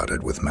spoke about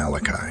it with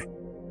Malachi.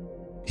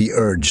 He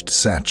urged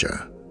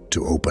Satya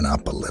to open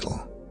up a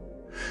little,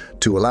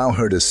 to allow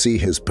her to see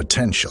his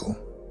potential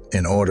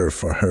in order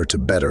for her to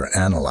better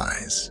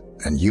analyze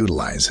and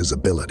utilize his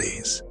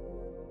abilities.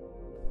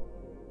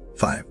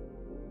 5.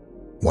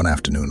 One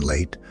afternoon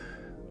late,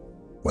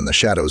 when the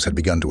shadows had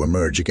begun to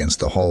emerge against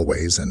the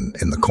hallways and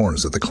in the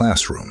corners of the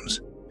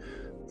classrooms,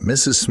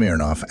 Mrs.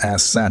 Smirnov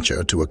asked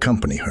Satya to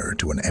accompany her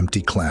to an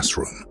empty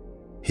classroom.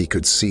 He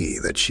could see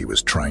that she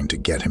was trying to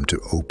get him to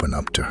open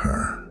up to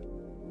her.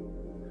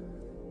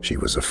 She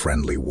was a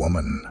friendly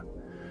woman,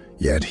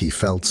 yet he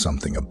felt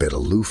something a bit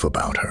aloof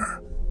about her.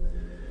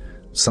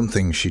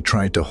 Something she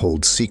tried to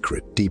hold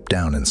secret deep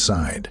down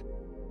inside.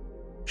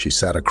 She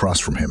sat across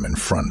from him in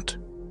front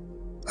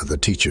of the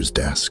teacher's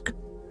desk.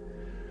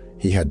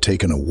 He had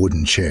taken a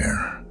wooden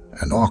chair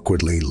and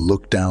awkwardly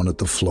looked down at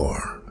the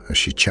floor as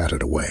she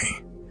chatted away.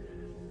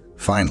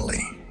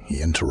 Finally,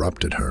 he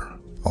interrupted her,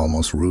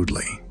 almost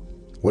rudely.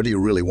 "What do you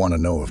really want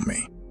to know of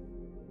me?"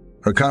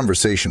 Her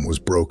conversation was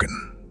broken.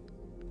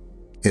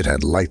 It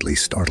had lightly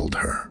startled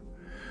her.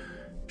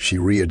 She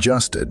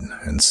readjusted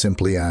and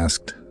simply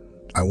asked,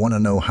 "I want to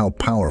know how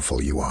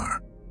powerful you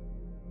are."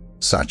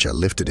 Satya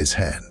lifted his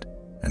head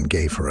and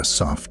gave her a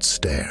soft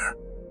stare.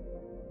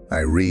 "I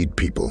read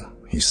people,"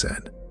 he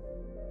said.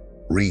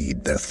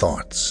 "Read their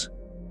thoughts."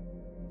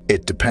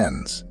 "It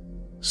depends,"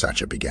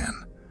 Satya began.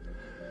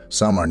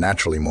 Some are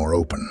naturally more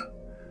open.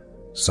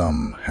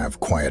 Some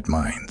have quiet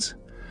minds.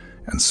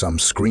 And some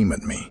scream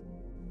at me.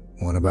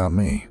 What about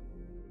me?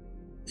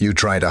 You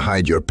try to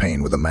hide your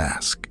pain with a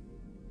mask.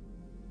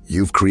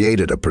 You've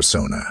created a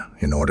persona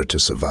in order to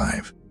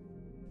survive.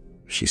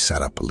 She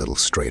sat up a little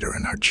straighter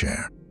in her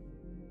chair.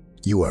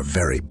 You are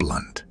very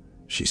blunt,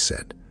 she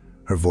said.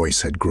 Her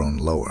voice had grown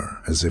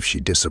lower, as if she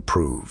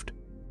disapproved.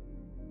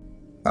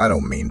 I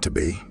don't mean to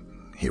be,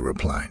 he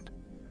replied.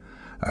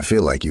 I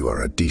feel like you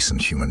are a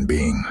decent human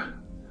being,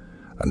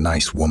 a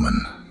nice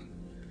woman.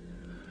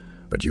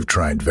 But you've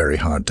tried very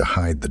hard to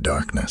hide the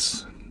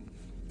darkness.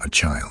 A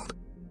child.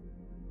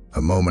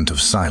 A moment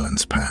of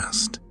silence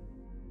passed.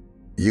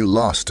 You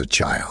lost a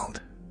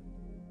child,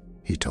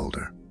 he told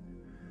her.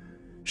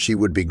 She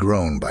would be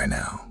grown by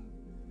now.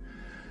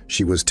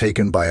 She was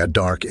taken by a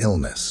dark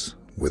illness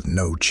with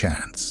no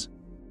chance.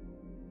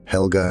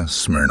 Helga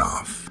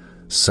Smirnoff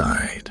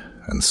sighed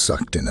and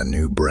sucked in a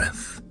new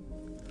breath.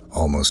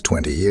 Almost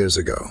 20 years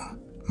ago,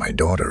 my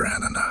daughter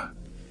Anna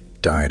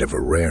died of a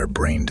rare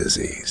brain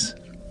disease.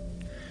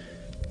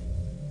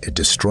 It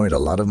destroyed a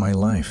lot of my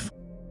life.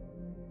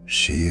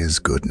 She is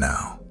good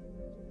now,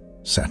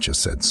 Satya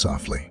said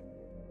softly.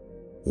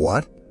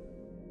 What?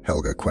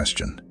 Helga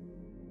questioned.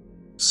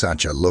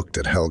 Satya looked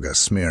at Helga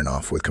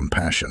Smirnoff with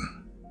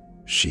compassion.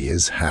 She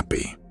is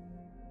happy.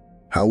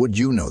 How would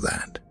you know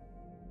that?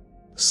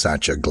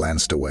 Satya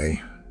glanced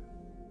away.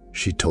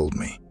 She told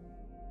me.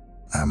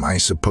 Am I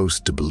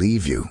supposed to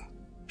believe you?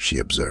 She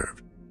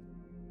observed.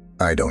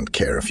 I don't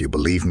care if you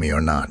believe me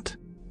or not,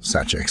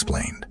 Satya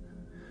explained.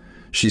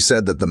 She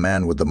said that the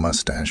man with the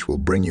mustache will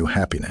bring you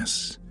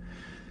happiness,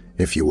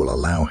 if you will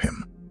allow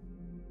him.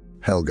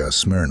 Helga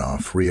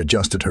Smirnoff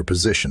readjusted her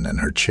position in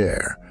her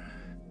chair.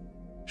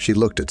 She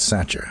looked at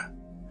Satya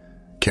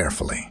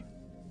carefully,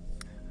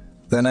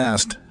 then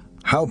asked,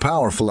 How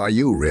powerful are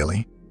you,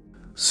 really?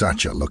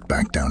 Satya looked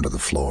back down to the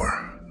floor.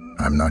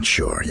 I'm not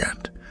sure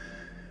yet,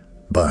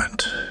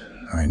 but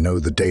I know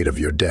the date of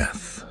your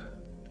death,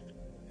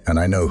 and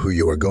I know who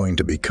you are going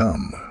to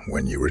become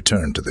when you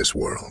return to this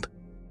world.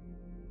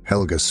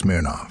 Helga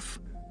Smirnoff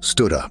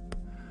stood up,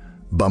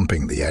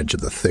 bumping the edge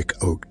of the thick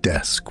oak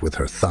desk with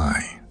her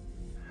thigh.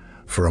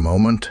 For a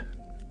moment,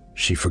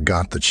 she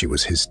forgot that she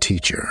was his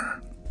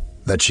teacher,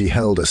 that she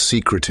held a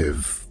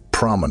secretive,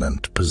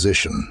 prominent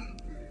position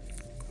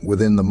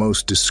within the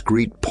most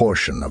discreet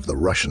portion of the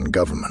Russian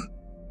government.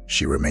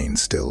 She remained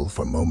still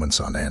for moments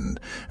on end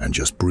and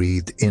just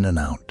breathed in and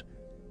out,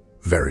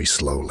 very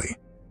slowly.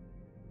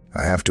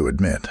 I have to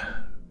admit,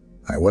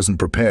 I wasn't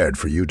prepared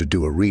for you to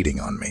do a reading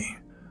on me,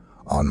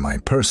 on my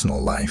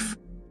personal life.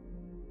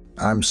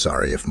 I'm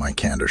sorry if my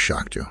candor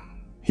shocked you,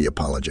 he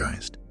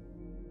apologized.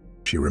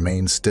 She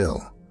remained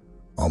still,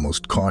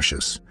 almost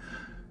cautious,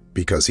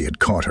 because he had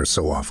caught her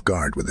so off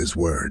guard with his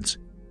words.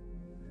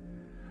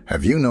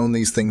 Have you known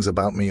these things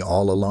about me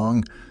all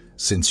along,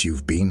 since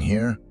you've been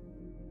here?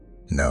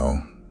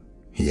 No,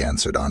 he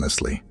answered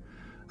honestly.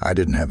 I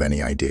didn't have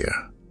any idea.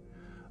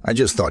 I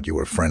just thought you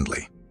were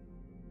friendly.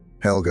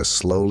 Helga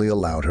slowly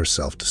allowed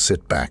herself to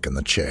sit back in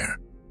the chair.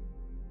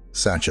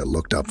 Satya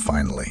looked up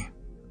finally.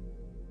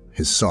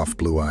 His soft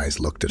blue eyes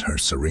looked at her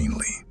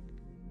serenely,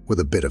 with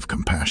a bit of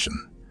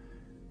compassion.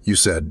 You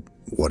said,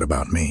 what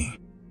about me?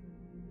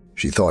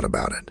 She thought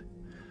about it.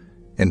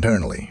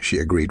 Internally, she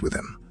agreed with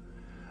him.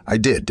 I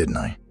did, didn't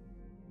I?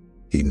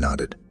 He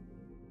nodded.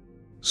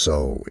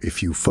 So,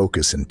 if you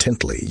focus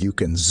intently, you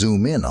can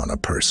zoom in on a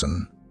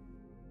person.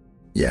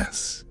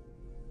 Yes,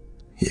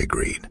 he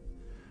agreed.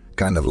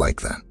 Kind of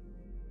like that.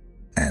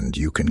 And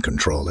you can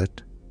control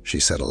it, she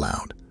said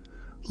aloud.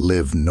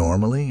 Live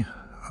normally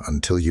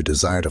until you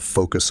desire to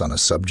focus on a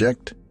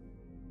subject?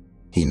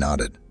 He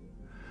nodded.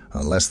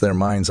 Unless their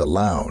minds are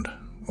loud,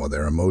 or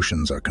their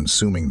emotions are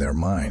consuming their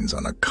minds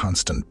on a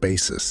constant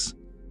basis.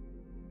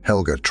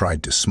 Helga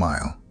tried to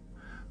smile,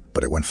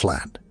 but it went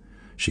flat.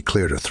 She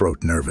cleared her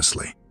throat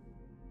nervously.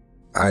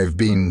 I've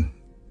been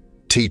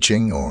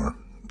teaching or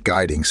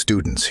guiding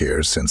students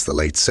here since the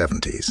late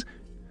 70s.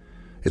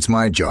 It's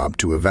my job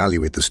to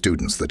evaluate the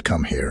students that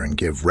come here and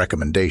give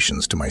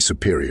recommendations to my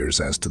superiors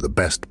as to the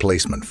best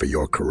placement for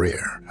your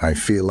career. I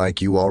feel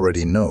like you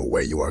already know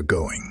where you are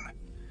going.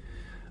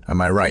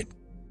 Am I right?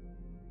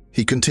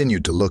 He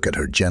continued to look at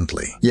her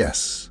gently.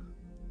 Yes,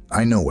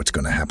 I know what's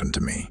going to happen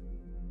to me.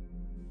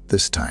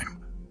 This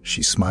time,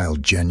 she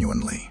smiled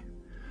genuinely.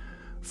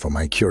 For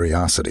my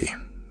curiosity,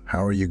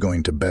 how are you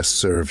going to best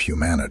serve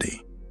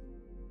humanity?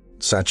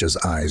 Satya's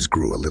eyes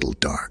grew a little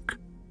dark.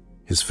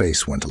 His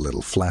face went a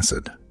little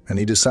flaccid, and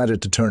he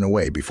decided to turn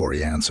away before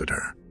he answered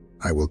her.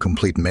 I will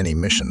complete many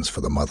missions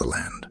for the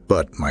motherland,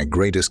 but my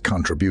greatest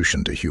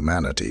contribution to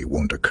humanity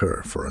won't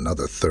occur for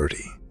another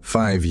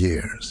 35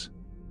 years.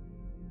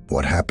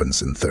 What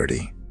happens in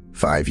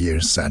 35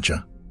 years,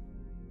 Satya?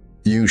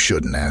 You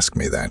shouldn't ask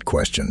me that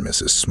question,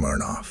 Mrs.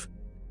 Smirnoff.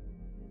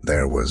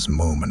 There was a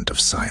moment of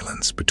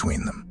silence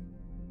between them.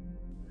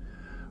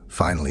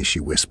 Finally, she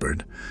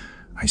whispered,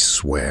 I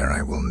swear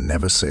I will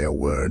never say a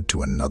word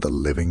to another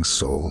living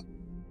soul.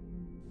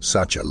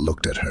 Satya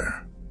looked at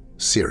her,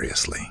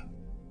 seriously.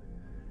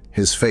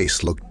 His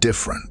face looked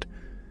different.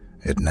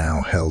 It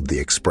now held the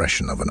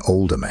expression of an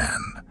older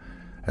man,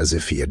 as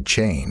if he had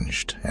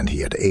changed and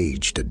he had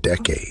aged a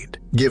decade.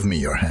 "Give me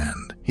your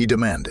hand," he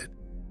demanded.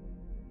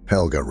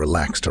 Helga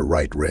relaxed her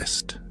right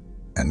wrist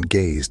and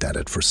gazed at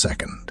it for a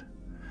second,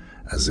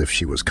 as if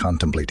she was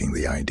contemplating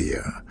the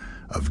idea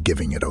of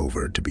giving it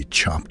over to be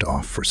chopped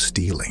off for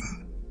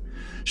stealing.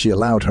 She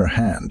allowed her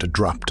hand to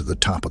drop to the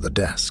top of the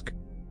desk.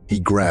 He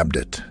grabbed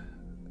it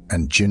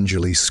and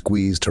gingerly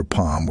squeezed her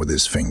palm with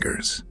his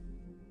fingers.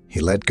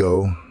 He let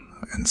go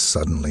and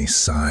suddenly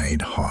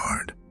sighed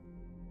hard.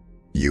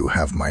 "You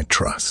have my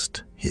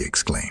trust," he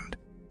exclaimed.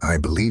 "I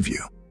believe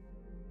you."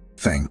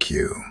 "Thank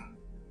you,"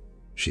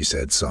 she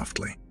said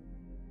softly.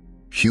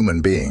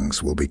 "Human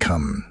beings will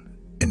become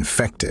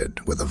infected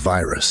with a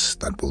virus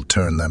that will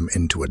turn them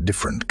into a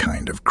different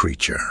kind of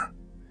creature.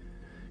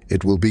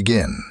 It will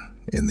begin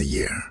in the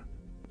year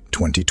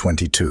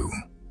 2022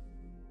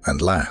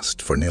 and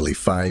last for nearly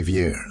 5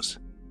 years.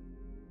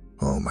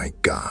 "Oh my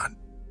God,"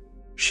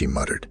 she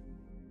muttered.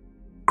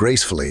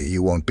 "Gracefully,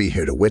 you won't be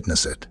here to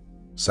witness it,"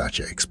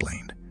 Satya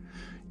explained.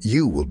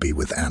 "You will be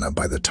with Anna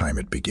by the time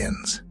it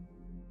begins."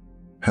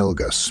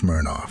 Helga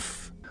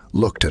Smirnoff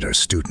looked at her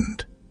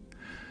student.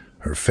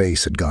 Her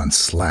face had gone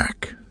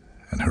slack,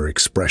 and her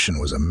expression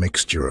was a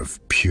mixture of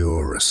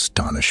pure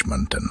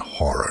astonishment and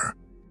horror.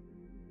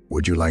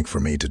 "Would you like for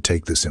me to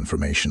take this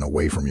information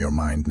away from your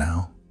mind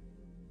now?"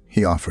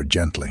 he offered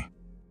gently.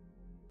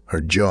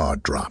 Her jaw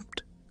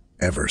dropped,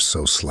 ever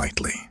so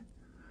slightly.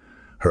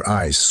 Her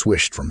eyes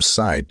swished from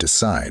side to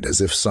side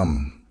as if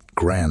some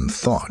grand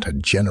thought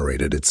had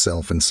generated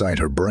itself inside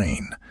her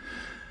brain.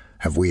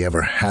 "Have we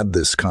ever had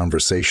this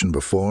conversation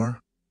before?"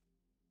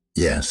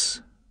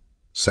 "Yes,"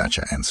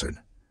 Satya answered.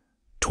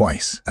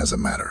 "Twice, as a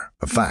matter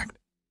of fact.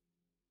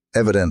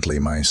 Evidently,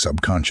 my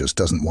subconscious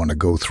doesn't want to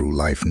go through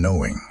life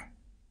knowing."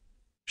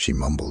 She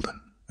mumbled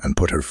and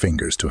put her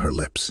fingers to her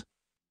lips.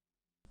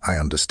 "I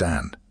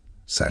understand,"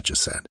 Satya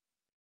said.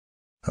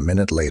 A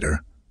minute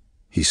later,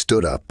 he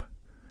stood up,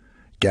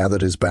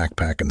 gathered his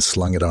backpack and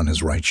slung it on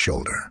his right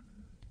shoulder.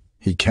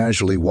 He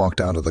casually walked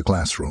out of the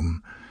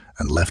classroom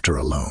and left her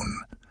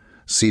alone,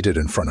 seated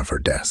in front of her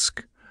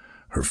desk,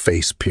 her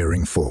face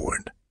peering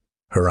forward,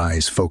 her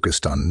eyes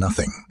focused on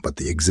nothing but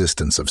the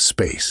existence of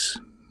space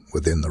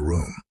within the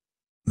room.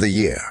 The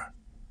year,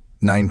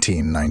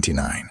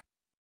 1999.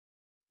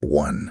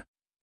 1.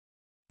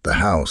 The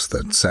house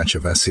that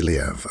Satya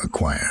Vasiliev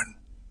acquired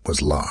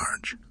was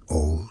large,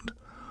 old,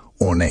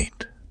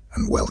 ornate,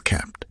 and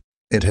well-kept.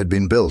 It had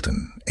been built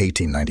in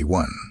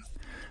 1891,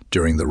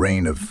 during the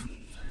reign of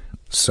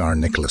Tsar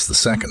Nicholas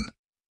II.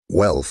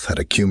 Wealth had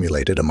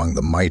accumulated among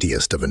the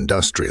mightiest of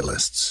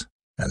industrialists,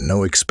 and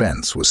no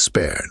expense was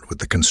spared with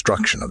the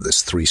construction of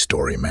this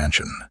 3-story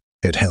mansion.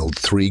 It held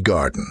 3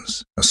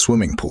 gardens, a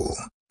swimming pool,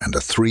 and a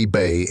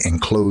 3-bay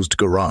enclosed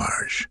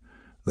garage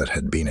that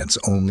had been its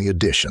only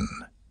addition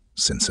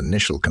since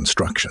initial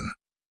construction.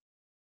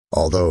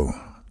 Although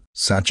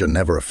Satya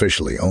never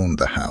officially owned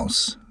the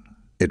house,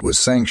 it was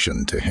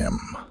sanctioned to him,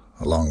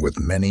 along with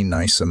many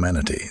nice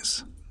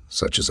amenities,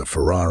 such as a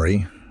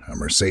Ferrari, a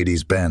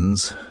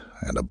Mercedes-Benz,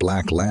 and a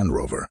black Land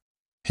Rover.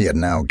 He had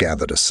now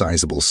gathered a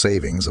sizable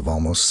savings of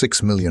almost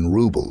 6 million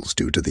rubles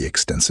due to the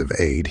extensive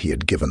aid he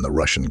had given the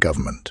Russian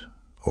government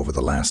over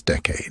the last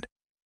decade.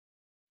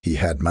 He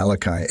had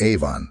Malachi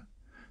Avon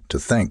to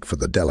thank for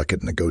the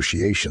delicate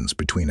negotiations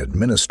between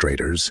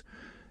administrators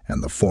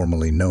and the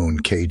formerly known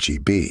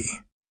KGB.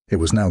 It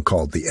was now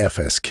called the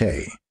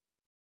FSK.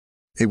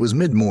 It was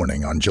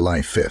mid-morning on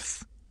July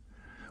 5th,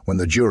 when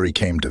the jury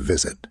came to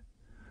visit.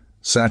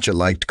 Satya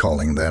liked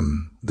calling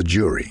them the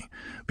jury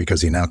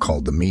because he now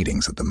called the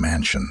meetings at the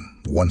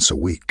mansion once a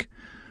week,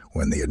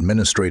 when the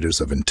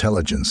administrators of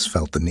intelligence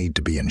felt the need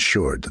to be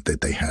ensured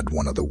that they had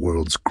one of the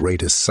world's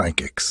greatest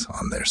psychics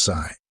on their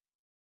side.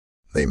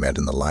 They met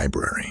in the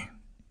library.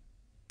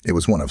 It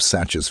was one of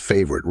Satya's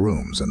favorite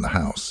rooms in the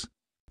house,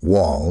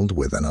 walled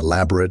with an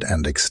elaborate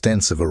and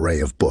extensive array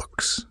of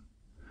books,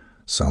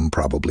 some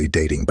probably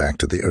dating back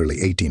to the early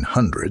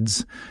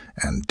 1800s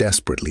and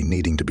desperately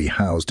needing to be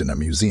housed in a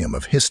museum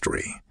of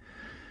history.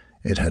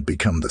 It had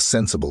become the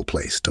sensible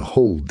place to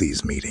hold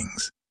these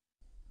meetings.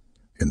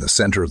 In the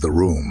center of the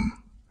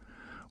room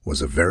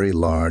was a very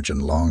large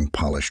and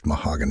long-polished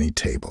mahogany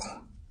table.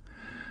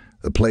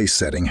 The place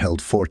setting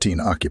held 14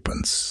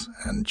 occupants,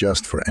 and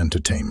just for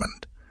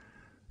entertainment.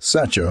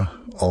 Satya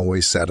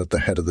always sat at the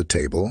head of the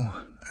table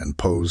and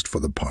posed for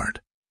the part.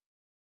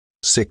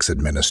 6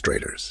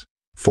 administrators,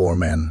 4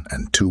 men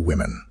and 2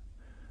 women,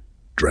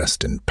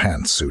 dressed in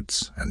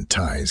pantsuits and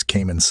ties,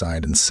 came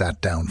inside and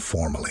sat down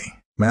formally.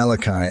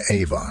 Malachi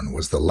Avon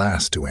was the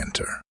last to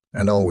enter,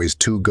 and always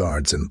 2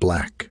 guards in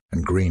black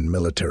and green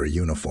military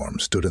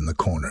uniforms stood in the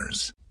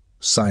corners,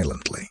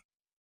 silently.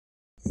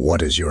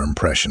 "What is your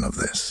impression of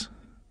this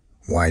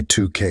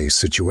Y2K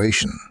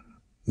situation?"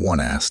 one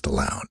asked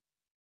aloud.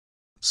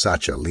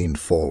 Satya leaned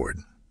forward,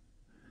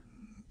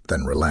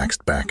 then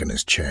relaxed back in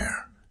his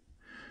chair.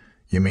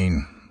 "You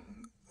mean,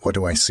 what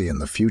do I see in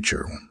the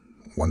future,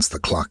 once the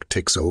clock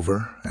ticks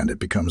over and it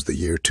becomes the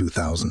year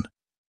 2000?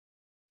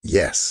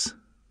 Yes,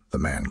 the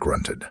man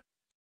grunted.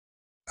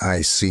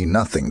 I see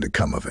nothing to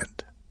come of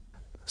it,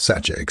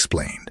 Satya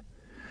explained.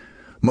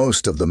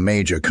 Most of the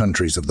major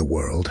countries of the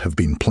world have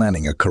been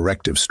planning a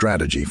corrective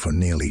strategy for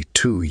nearly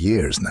 2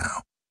 years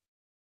now.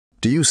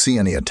 Do you see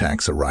any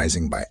attacks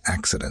arising by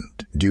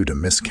accident due to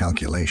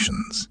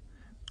miscalculations?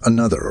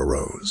 Another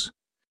arose.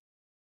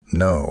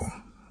 No,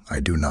 I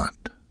do not,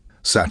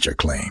 Satya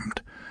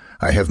claimed.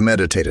 I have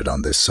meditated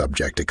on this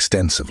subject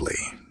extensively,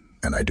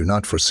 and I do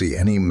not foresee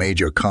any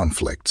major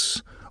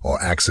conflicts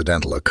or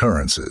accidental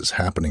occurrences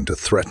happening to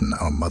threaten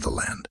our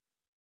motherland.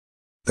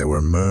 There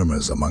were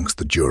murmurs amongst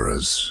the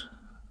jurors,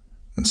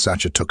 and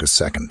Satya took a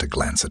second to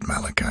glance at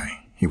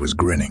Malachi. He was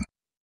grinning.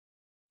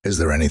 Is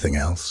there anything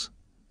else?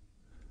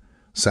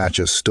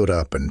 Satya stood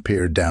up and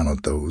peered down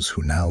at those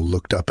who now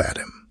looked up at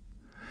him,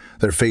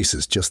 their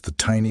faces just the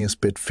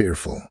tiniest bit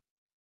fearful.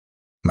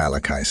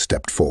 Malachi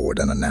stepped forward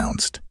and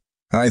announced,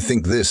 I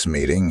think this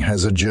meeting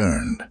has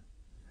adjourned.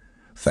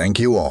 Thank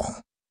you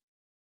all.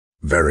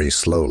 Very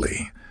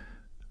slowly,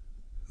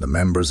 the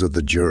members of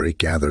the jury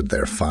gathered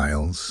their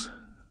files,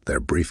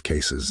 their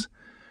briefcases,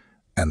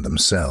 and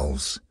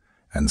themselves,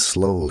 and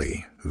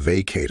slowly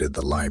vacated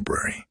the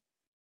library.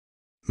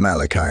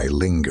 Malachi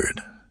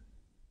lingered,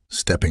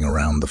 stepping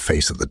around the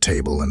face of the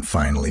table and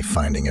finally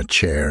finding a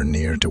chair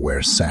near to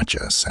where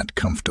Satya sat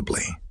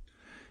comfortably.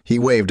 He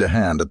waved a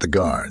hand at the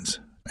guards,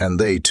 and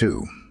they,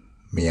 too,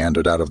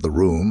 meandered out of the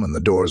room, and the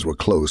doors were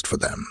closed for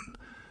them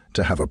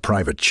to have a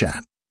private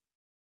chat.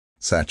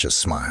 Satya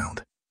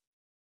smiled.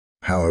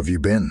 How have you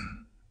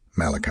been?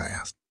 Malachi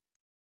asked.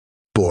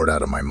 Bored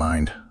out of my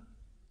mind.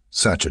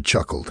 Satya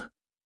chuckled.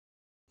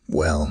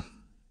 Well,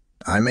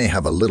 I may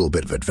have a little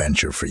bit of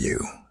adventure for you,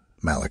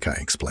 Malachi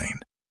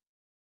explained.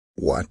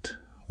 What?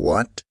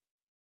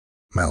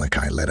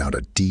 Malachi let out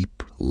a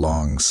deep,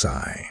 long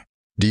sigh.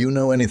 Do you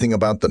know anything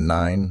about the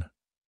 9?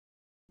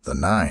 The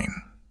 9?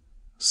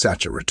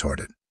 Satya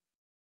retorted.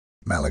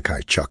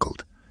 Malachi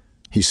chuckled.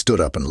 He stood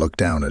up and looked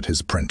down at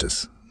his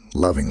apprentice,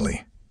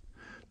 lovingly.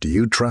 Do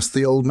you trust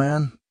the old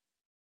man?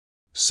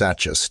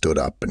 Satya stood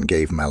up and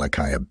gave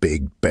Malachi a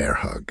big bear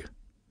hug.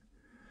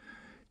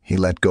 He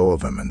let go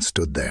of him and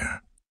stood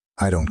there.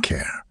 I don't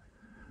care.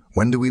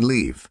 When do we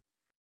leave?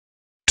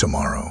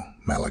 Tomorrow,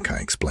 Malachi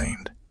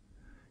explained.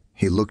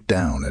 He looked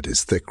down at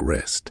his thick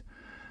wrist.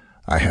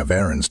 I have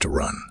errands to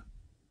run.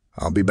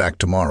 I'll be back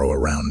tomorrow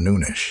around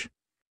noonish.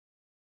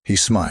 He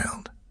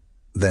smiled,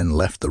 then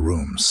left the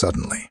room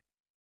suddenly.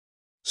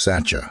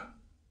 Satya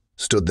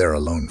stood there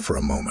alone for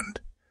a moment,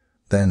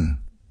 then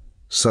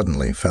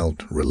suddenly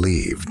felt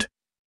relieved.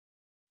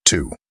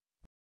 2.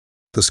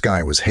 The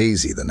sky was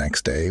hazy the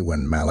next day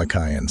when Malachi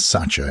and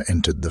Satya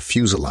entered the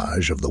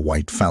fuselage of the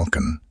White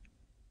Falcon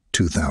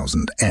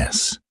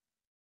 2000S.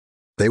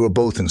 They were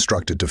both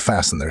instructed to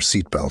fasten their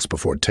seatbelts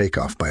before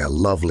takeoff by a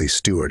lovely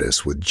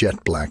stewardess with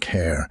jet black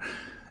hair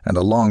and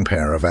a long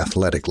pair of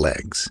athletic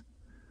legs.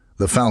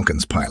 The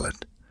Falcon's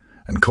pilot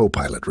and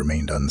co-pilot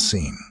remained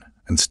unseen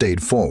and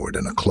stayed forward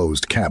in a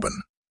closed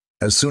cabin.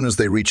 As soon as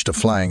they reached a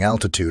flying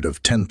altitude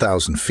of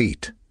 10,000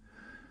 feet,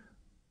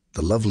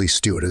 the lovely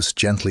stewardess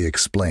gently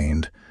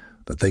explained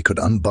that they could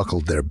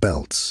unbuckle their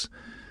belts,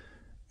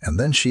 and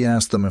then she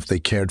asked them if they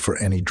cared for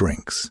any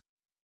drinks.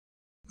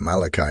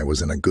 Malachi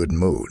was in a good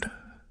mood,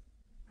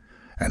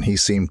 and he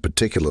seemed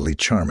particularly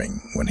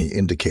charming when he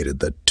indicated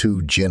that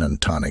 2 gin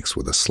and tonics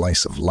with a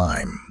slice of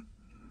lime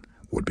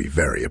would be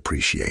very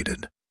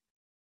appreciated.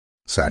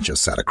 Satya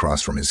sat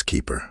across from his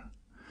keeper,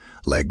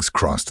 legs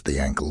crossed at the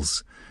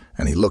ankles,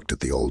 and he looked at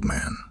the old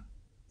man.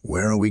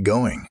 Where are we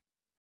going?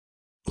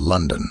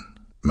 London,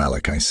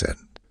 Malachi said,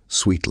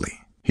 sweetly.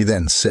 He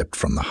then sipped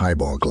from the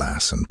highball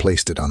glass and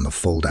placed it on the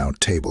fold-out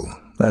table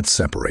that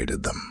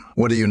separated them.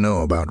 What do you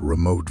know about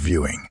remote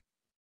viewing?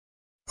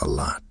 A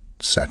lot,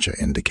 Satya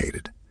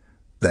indicated,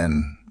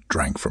 then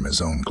drank from his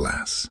own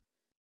glass.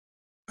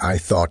 I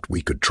thought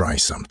we could try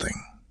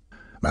something,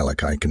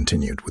 Malachi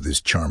continued with his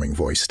charming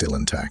voice still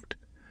intact.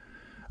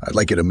 I'd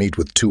like you to meet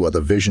with 2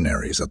 other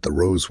visionaries at the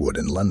Rosewood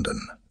in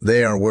London.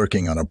 They are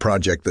working on a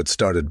project that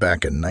started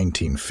back in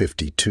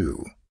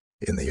 1952.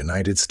 In the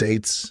United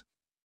States?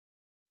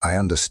 I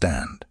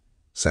understand,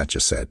 Satya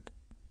said,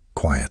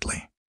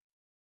 quietly.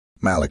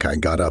 Malachi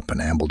got up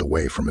and ambled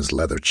away from his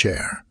leather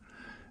chair.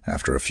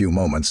 After a few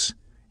moments,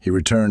 he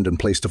returned and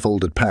placed a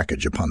folded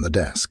package upon the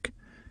desk.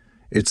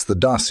 It's the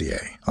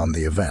dossier on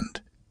the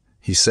event,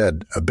 he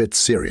said, a bit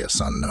serious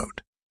on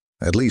note.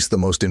 At least the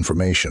most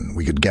information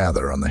we could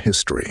gather on the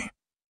history.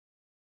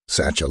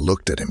 Satya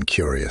looked at him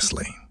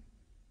curiously.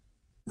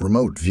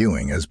 Remote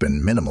viewing has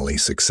been minimally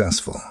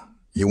successful.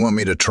 You want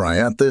me to try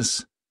at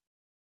this?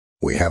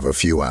 We have a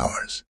few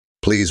hours.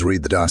 Please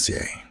read the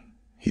dossier,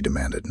 he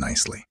demanded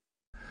nicely.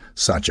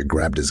 Satya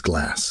grabbed his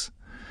glass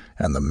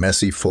and the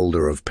messy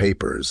folder of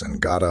papers and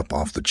got up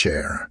off the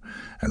chair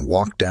and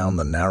walked down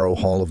the narrow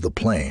hall of the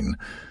plane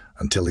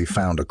until he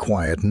found a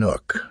quiet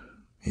nook.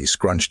 He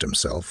scrunched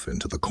himself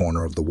into the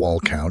corner of the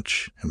wall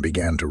couch and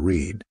began to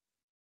read.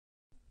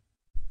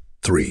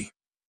 3.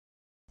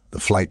 The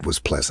flight was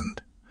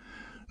pleasant.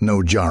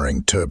 No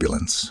jarring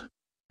turbulence.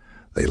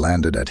 They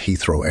landed at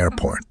Heathrow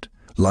Airport,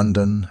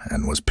 London,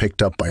 and was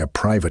picked up by a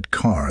private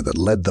car that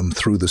led them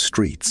through the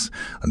streets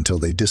until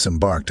they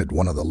disembarked at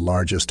one of the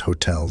largest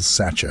hotels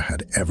Satya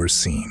had ever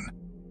seen.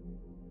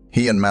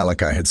 He and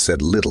Malachi had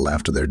said little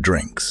after their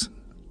drinks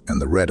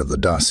and the read of the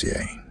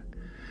dossier.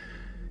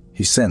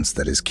 He sensed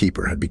that his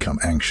keeper had become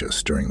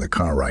anxious during the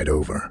car ride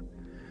over.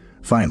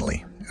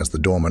 Finally, as the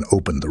doorman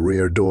opened the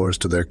rear doors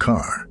to their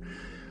car,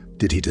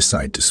 did he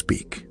decide to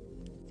speak.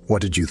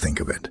 "What did you think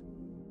of it?"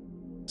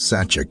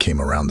 Satya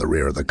came around the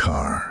rear of the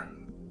car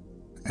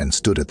and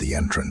stood at the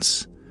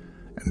entrance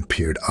and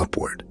peered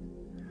upward.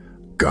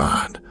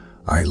 "God,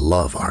 I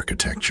love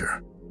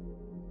architecture."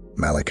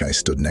 Malachi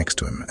stood next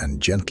to him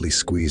and gently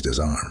squeezed his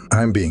arm.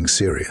 "I'm being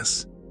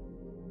serious."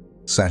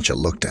 Satya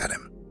looked at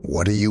him.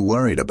 "What are you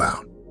worried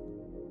about?"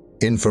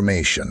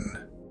 "Information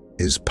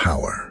is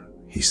power,"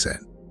 he said.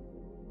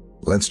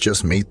 "Let's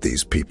just meet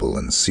these people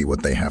and see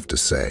what they have to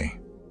say,"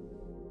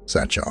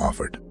 Satya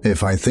offered.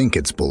 "If I think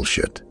it's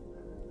bullshit,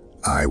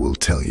 I will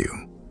tell you.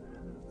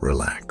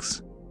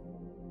 Relax."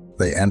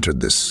 They entered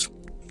this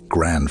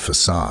grand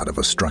facade of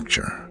a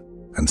structure,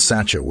 and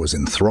Satya was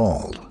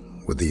enthralled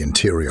with the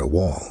interior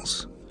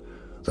walls,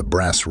 the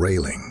brass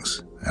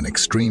railings, an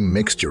extreme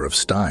mixture of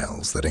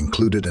styles that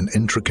included an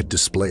intricate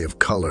display of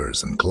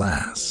colors and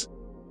glass.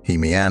 He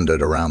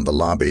meandered around the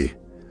lobby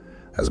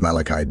as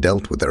Malachi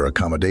dealt with their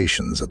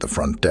accommodations at the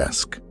front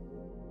desk.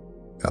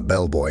 A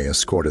bellboy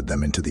escorted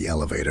them into the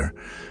elevator,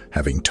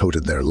 having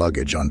toted their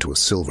luggage onto a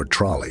silver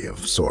trolley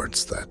of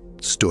sorts that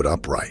stood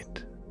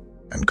upright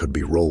and could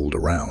be rolled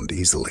around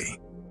easily.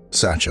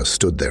 Satya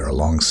stood there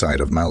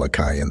alongside of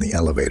Malachi in the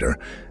elevator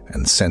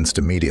and sensed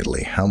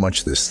immediately how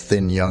much this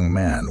thin young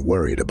man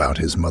worried about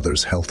his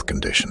mother's health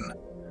condition.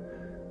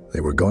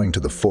 They were going to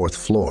the 4th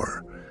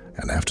floor,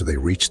 and after they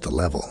reached the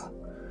level,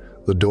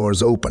 the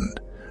doors opened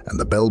and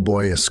the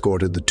bellboy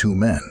escorted the two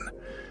men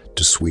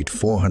to suite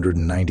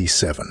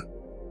 497.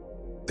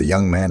 The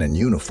young man in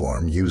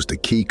uniform used a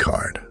key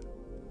card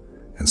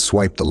and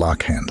swiped the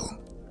lock handle.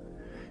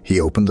 He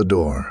opened the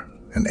door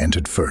and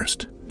entered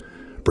first,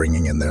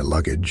 bringing in their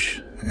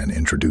luggage and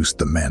introduced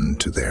the men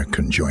to their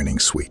conjoining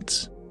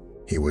suites.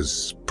 He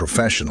was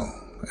professional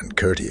and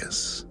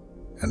courteous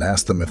and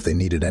asked them if they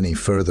needed any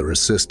further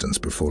assistance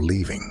before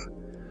leaving.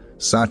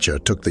 Satya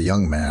took the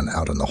young man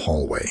out in the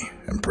hallway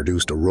and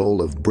produced a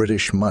roll of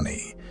British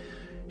money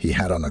he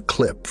had on a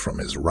clip from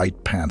his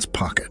right pants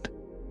pocket.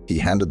 He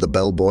handed the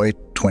bellboy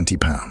 20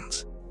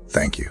 pounds.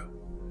 "Thank you,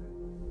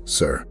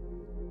 sir."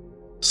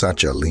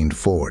 Satya leaned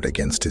forward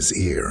against his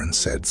ear and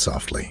said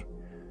softly,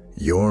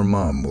 "Your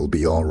mom will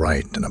be all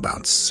right in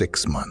about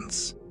 6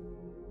 months."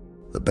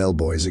 The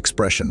bellboy's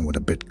expression went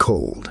a bit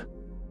cold.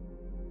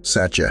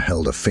 Satya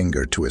held a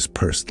finger to his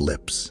pursed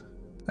lips,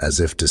 as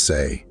if to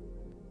say,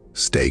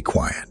 "Stay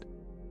quiet."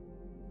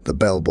 The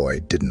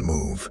bellboy didn't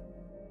move.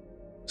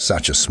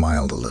 Satya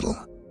smiled a little.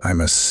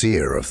 "I'm a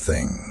seer of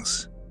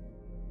things."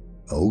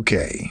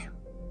 "Okay,"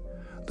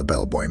 the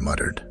bellboy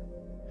muttered.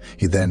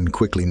 He then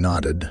quickly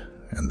nodded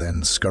and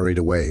then scurried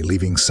away,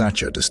 leaving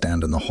Satya to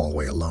stand in the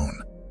hallway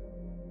alone.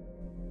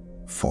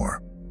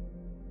 4.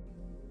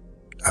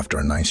 After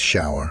a nice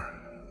shower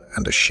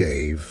and a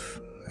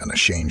shave and a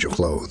change of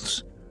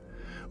clothes,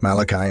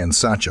 Malachi and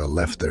Satya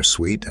left their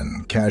suite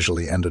and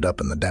casually ended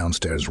up in the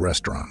downstairs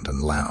restaurant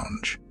and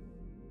lounge.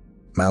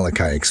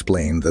 Malachi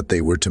explained that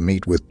they were to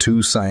meet with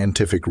 2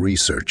 scientific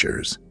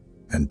researchers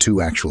and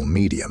 2 actual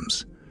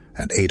mediums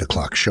at 8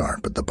 o'clock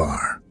sharp at the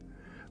bar.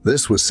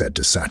 This was said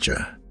to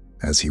Satya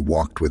as he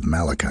walked with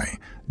Malachi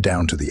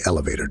down to the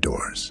elevator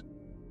doors.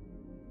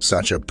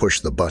 Satya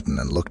pushed the button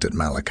and looked at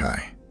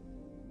Malachi.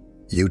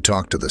 "You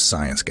talk to the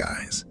science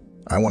guys.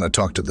 I want to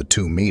talk to the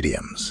 2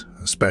 mediums,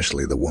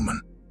 especially the woman."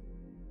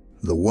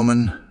 "The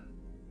woman?"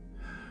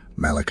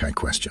 Malachi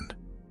questioned.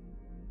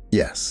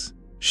 "Yes,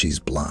 she's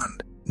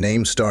blonde.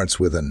 Name starts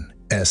with an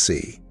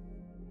S-E."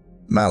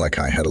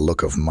 Malachi had a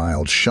look of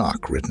mild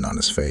shock written on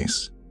his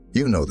face.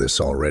 "You know this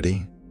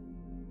already."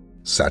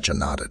 Satya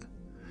nodded.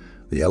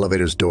 The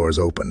elevator's doors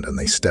opened and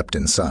they stepped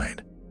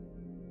inside.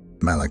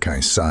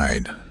 Malachi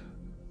sighed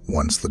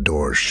once the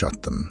doors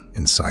shut them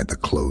inside the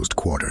closed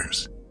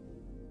quarters.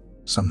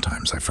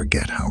 "Sometimes I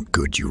forget how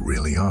good you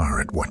really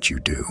are at what you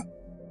do."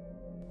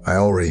 "I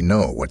already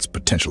know what's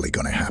potentially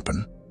going to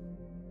happen."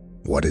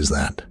 "What is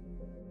that?"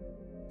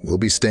 "We'll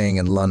be staying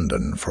in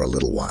London for a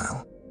little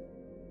while."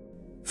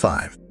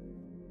 5.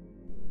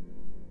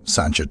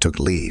 Satya took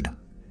lead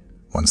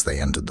once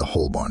they entered the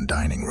Holborn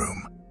dining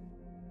room.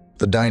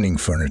 The dining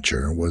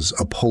furniture was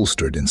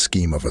upholstered in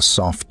scheme of a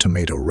soft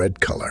tomato red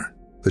color.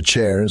 The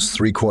chairs,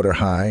 3/4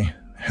 high,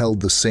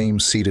 held the same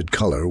seated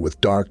color with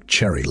dark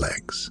cherry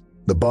legs.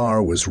 The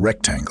bar was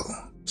rectangle,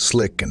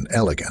 slick and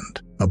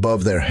elegant.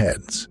 Above their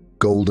heads,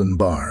 golden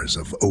bars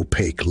of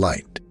opaque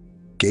light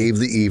gave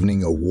the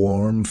evening a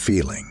warm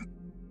feeling.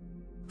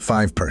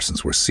 5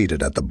 persons were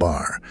seated at the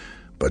bar,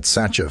 but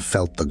Satya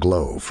felt the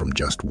glow from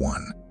just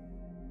one.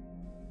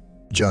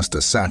 Just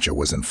as Satya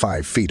was in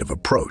 5 feet of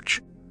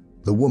approach,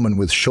 the woman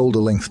with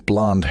shoulder-length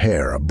blonde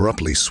hair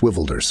abruptly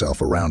swiveled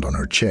herself around on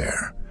her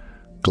chair,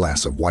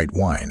 glass of white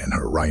wine in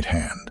her right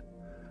hand.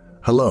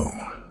 "Hello,"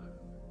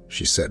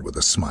 she said with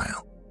a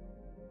smile.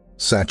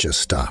 Satya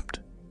stopped.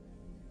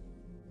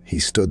 He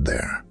stood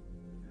there.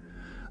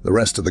 The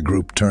rest of the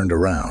group turned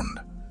around.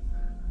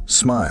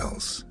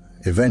 Smiles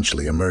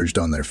eventually emerged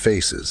on their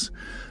faces,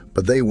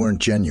 but they weren't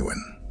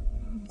genuine,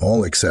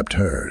 all except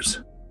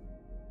hers.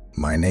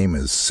 "My name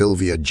is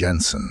Sylvia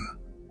Jensen,"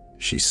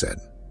 she said,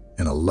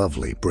 in a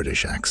lovely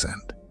British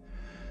accent.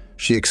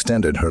 She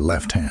extended her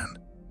left hand.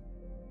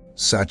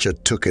 Satya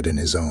took it in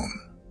his own.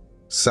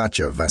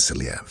 "Satya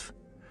Vasiliev.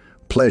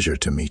 Pleasure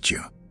to meet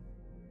you.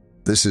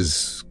 This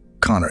is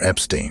Connor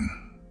Epstein,"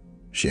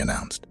 she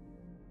announced.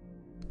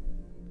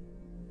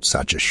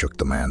 Satya shook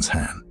the man's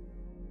hand.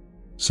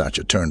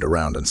 Satya turned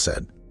around and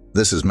said,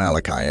 "This is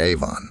Malachi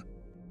Avon."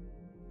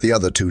 The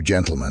other two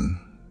gentlemen,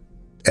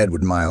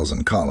 Edward Miles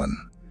and Colin,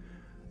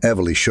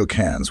 heavily shook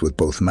hands with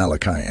both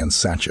Malachi and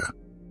Satya.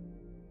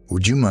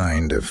 "Would you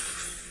mind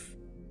if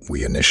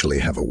we initially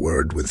have a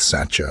word with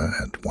Satya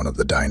at one of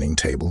the dining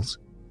tables?"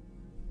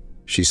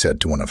 she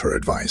said to one of her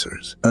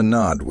advisors. A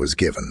nod was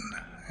given,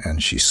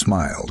 and she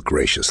smiled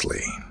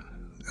graciously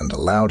and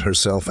allowed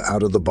herself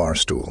out of the bar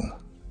stool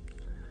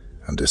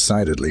and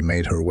decidedly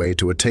made her way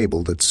to a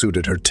table that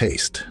suited her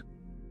taste.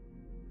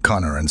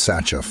 Connor and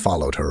Satya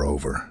followed her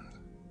over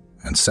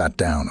and sat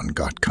down and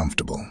got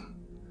comfortable.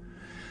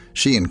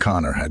 She and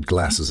Connor had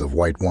glasses of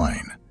white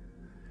wine.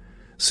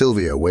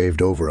 Sylvia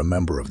waved over a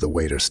member of the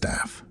waiter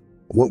staff.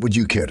 "What would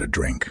you care to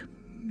drink?"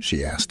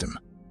 she asked him.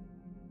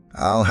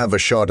 "I'll have a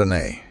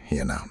Chardonnay," he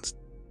announced.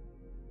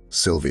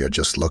 Sylvia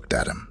just looked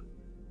at him.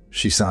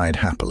 She sighed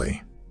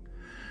happily.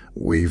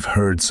 "We've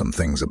heard some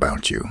things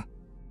about you.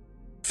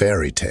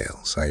 Fairy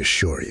tales, I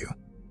assure you."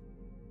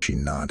 She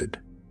nodded.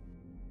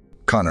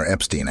 Connor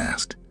Epstein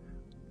asked,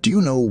 "Do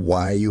you know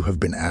why you have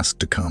been asked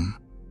to come?"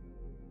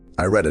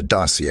 "I read a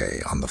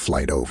dossier on the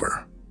flight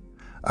over.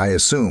 I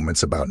assume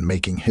it's about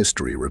making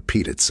history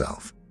repeat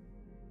itself."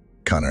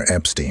 Connor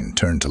Epstein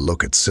turned to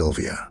look at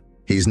Sylvia.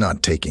 "He's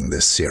not taking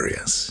this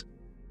serious."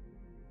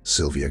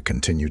 Sylvia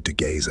continued to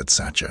gaze at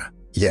Satya.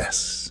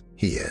 "Yes,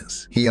 he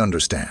is. He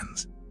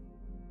understands."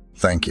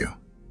 "Thank you,"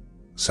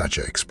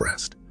 Satya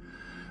expressed.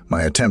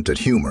 "My attempt at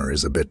humor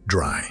is a bit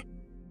dry.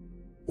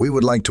 We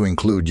would like to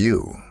include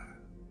you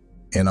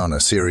in on a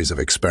series of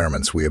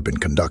experiments we have been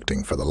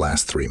conducting for the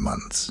last 3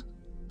 months,"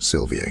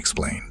 Sylvia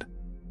explained.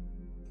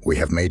 "We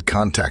have made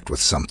contact with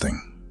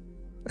something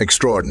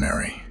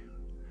extraordinary,"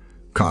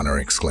 Connor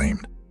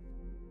exclaimed.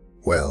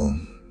 "Well,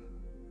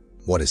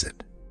 what is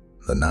it?"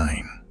 "The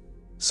 9,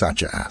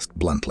 Satya asked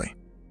bluntly.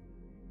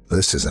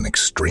 "This is an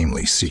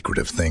extremely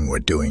secretive thing we're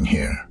doing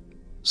here,"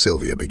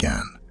 Sylvia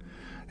began.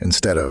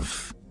 "Instead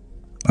of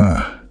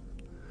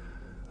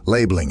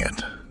labeling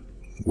it,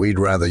 we'd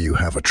rather you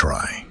have a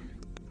try.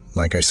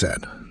 Like I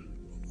said,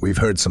 we've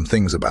heard some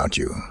things about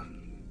you,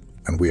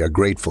 and we are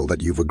grateful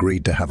that you've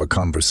agreed to have a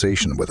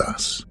conversation with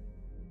us."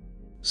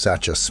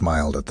 Satya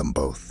smiled at them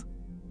both.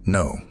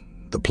 "No,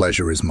 the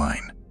pleasure is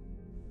mine."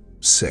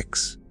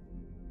 6.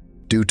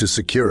 Due to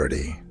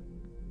security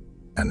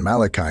and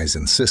Malachi's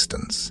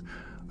insistence,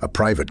 a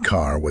private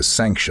car was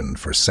sanctioned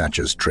for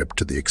Satya's trip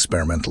to the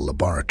experimental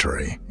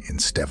laboratory in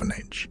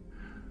Stevenage,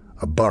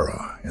 a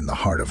borough in the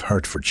heart of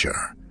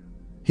Hertfordshire.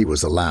 He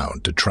was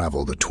allowed to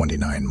travel the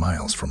 29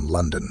 miles from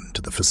London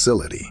to the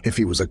facility if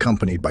he was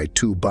accompanied by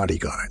 2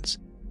 bodyguards.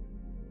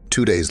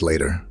 2 days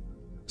later,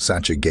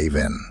 Satya gave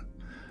in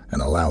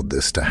and allowed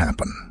this to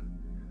happen.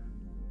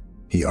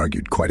 He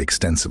argued quite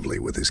extensively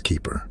with his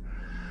keeper,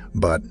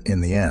 but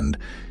in the end,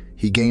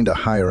 he gained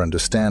a higher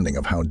understanding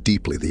of how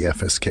deeply the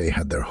FSK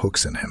had their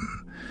hooks in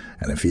him,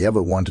 and if he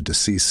ever wanted to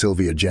see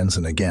Sylvia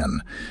Jensen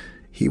again,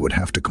 he would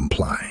have to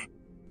comply.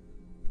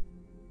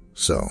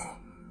 So,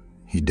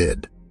 he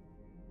did.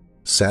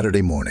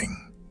 Saturday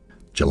morning,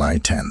 July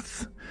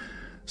 10th,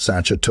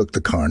 Satya took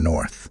the car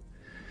north.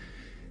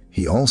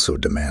 He also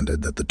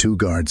demanded that the 2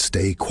 guards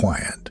stay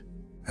quiet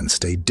and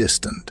stay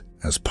distant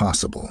as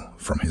possible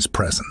from his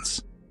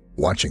presence.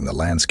 Watching the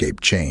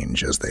landscape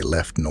change as they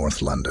left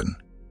North London,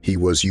 he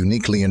was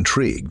uniquely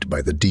intrigued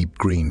by the deep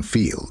green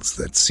fields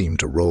that seemed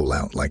to roll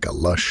out like a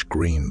lush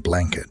green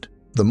blanket.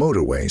 The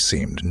motorway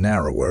seemed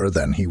narrower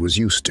than he was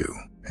used to,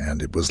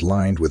 and it was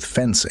lined with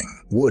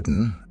fencing,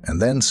 wooden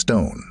and then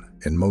stone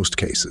in most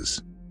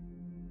cases.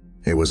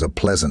 It was a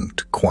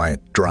pleasant,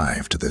 quiet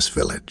drive to this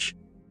village.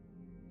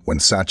 When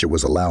Satya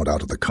was allowed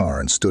out of the car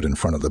and stood in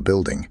front of the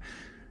building,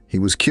 he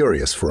was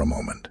curious for a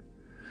moment.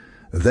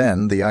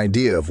 Then the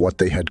idea of what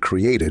they had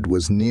created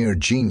was near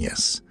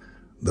genius.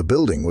 The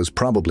building was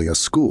probably a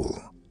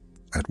school,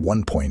 at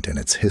one point in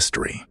its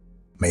history,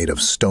 made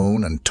of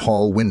stone and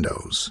tall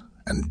windows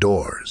and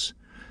doors.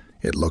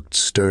 It looked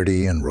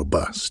sturdy and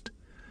robust.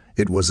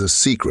 It was a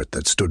secret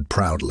that stood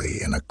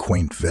proudly in a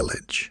quaint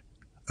village,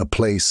 a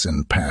place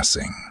in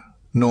passing,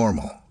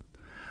 normal,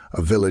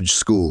 a village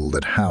school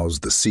that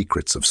housed the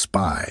secrets of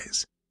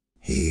spies.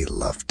 He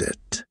loved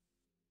it.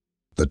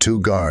 The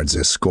 2 guards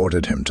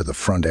escorted him to the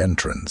front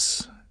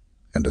entrance,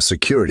 and a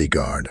security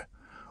guard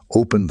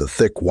opened the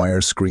thick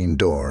wire screen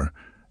door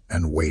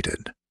and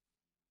waited.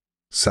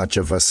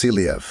 Satya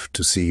Vasiliev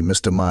to see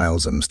Mr.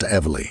 Miles and Mr.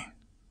 Evely,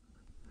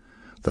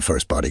 the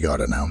first bodyguard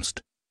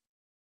announced.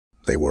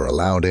 They were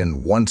allowed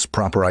in once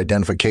proper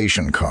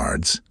identification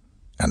cards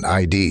and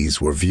IDs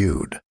were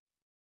viewed.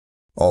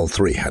 All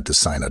three had to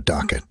sign a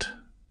docket.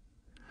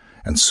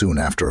 And soon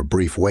after a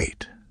brief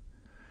wait,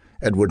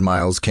 Edward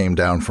Miles came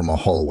down from a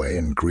hallway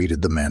and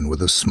greeted the men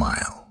with a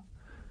smile.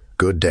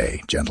 "Good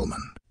day,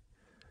 gentlemen.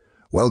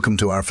 Welcome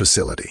to our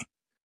facility."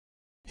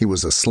 He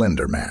was a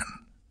slender man,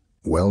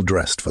 well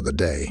dressed for the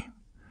day,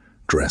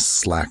 dress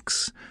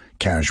slacks,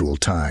 casual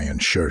tie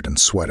and shirt and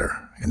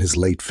sweater, in his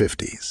late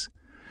 50s.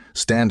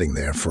 Standing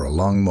there for a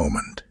long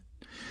moment,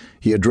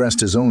 he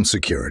addressed his own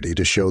security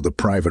to show the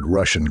private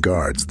Russian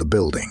guards the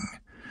building,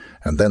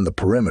 and then the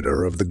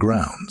perimeter of the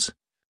grounds.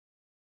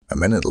 A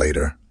minute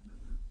later,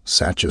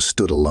 Satya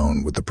stood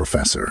alone with the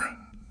professor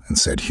and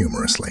said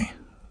humorously,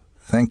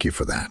 "Thank you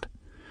for that.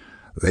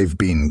 They've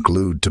been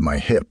glued to my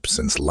hip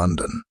since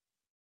London.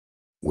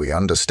 We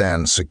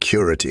understand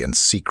security and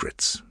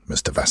secrets,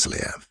 Mr.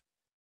 Vasiliev.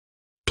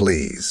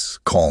 Please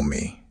call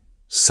me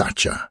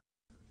Satya."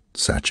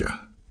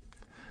 "Satya."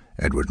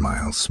 Edward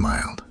Miles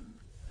smiled.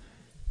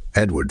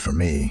 "Edward for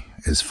me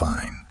is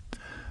fine.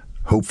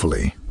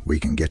 Hopefully we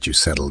can get you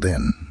settled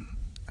in,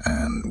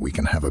 and we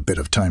can have a bit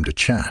of time to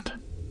chat.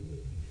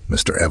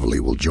 Mr. Evely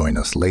will join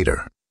us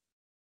later."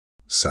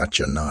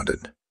 Satya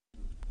nodded.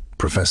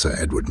 Professor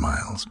Edward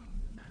Miles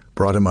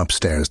brought him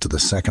upstairs to the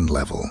second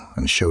level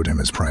and showed him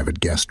his private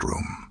guest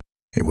room.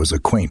 It was a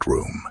quaint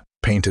room,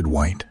 painted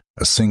white,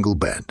 a single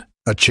bed,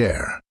 a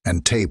chair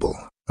and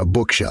table, a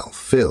bookshelf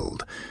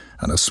filled,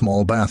 and a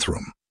small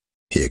bathroom.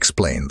 He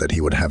explained that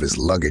he would have his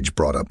luggage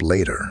brought up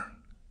later,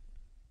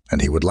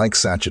 and he would like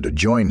Satya to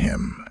join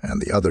him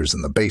and the others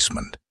in the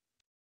basement.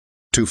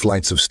 2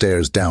 flights of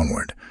stairs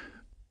downward,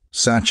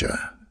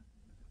 Satya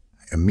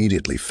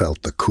immediately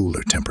felt the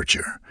cooler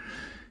temperature.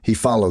 He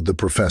followed the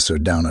professor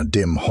down a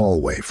dim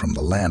hallway from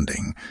the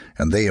landing,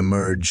 and they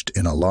emerged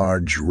in a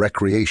large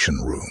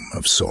recreation room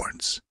of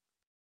sorts.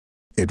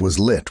 It was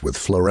lit with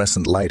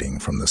fluorescent lighting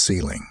from the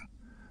ceiling.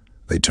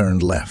 They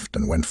turned left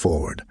and went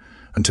forward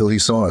until he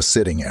saw a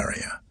sitting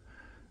area.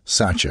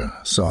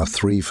 Satya saw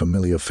 3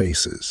 familiar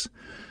faces.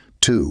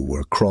 2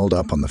 were crawled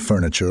up on the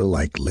furniture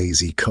like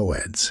lazy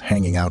co-eds,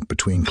 hanging out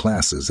between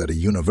classes at a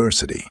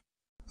university.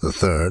 The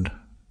third,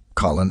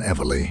 Colin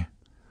Evely,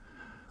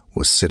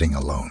 was sitting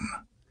alone.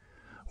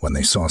 When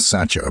they saw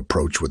Satya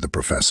approach with the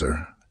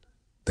professor,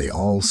 they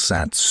all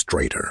sat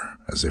straighter,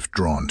 as if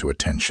drawn to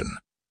attention.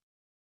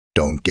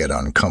 "Don't get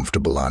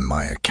uncomfortable on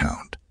my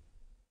account,"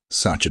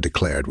 Satya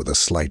declared with a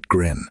slight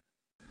grin.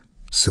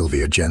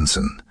 Sylvia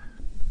Jensen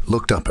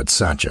looked up at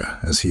Satya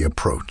as he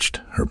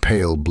approached, her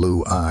pale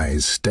blue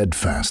eyes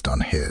steadfast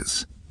on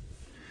his.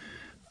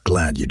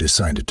 "Glad you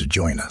decided to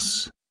join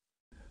us."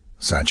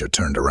 Satya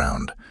turned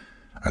around,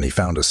 and he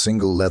found a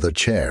single leather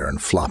chair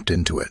and flopped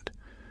into it.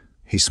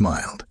 He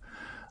smiled.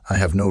 "I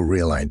have no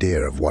real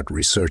idea of what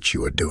research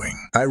you are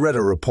doing. I read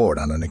a report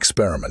on an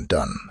experiment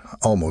done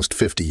almost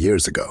 50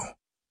 years ago."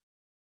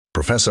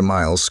 Professor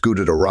Miles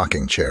scooted a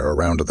rocking chair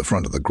around to the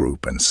front of the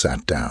group and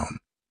sat down.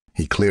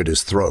 He cleared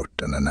his throat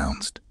and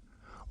announced,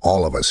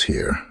 "All of us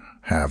here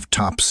have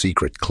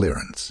top-secret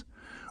clearance.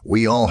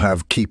 We all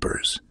have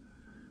keepers.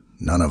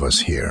 None of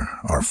us here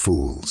are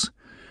fools.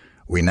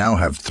 We now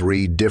have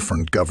 3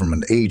 different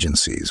government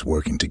agencies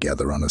working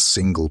together on a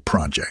single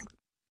project."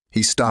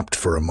 He stopped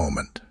for a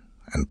moment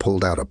and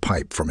pulled out a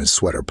pipe from his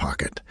sweater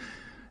pocket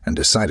and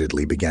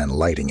decidedly began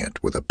lighting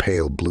it with a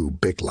pale blue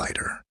Bic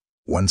lighter.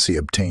 Once he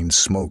obtained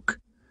smoke,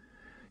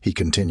 he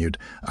continued,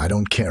 "I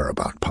don't care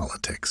about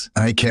politics.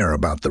 I care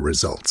about the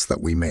results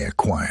that we may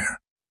acquire."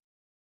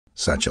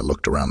 Satya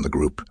looked around the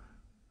group.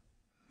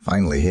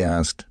 Finally he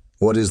asked,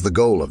 "What is the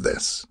goal of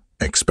this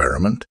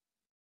experiment?"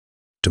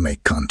 "To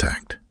make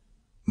contact,"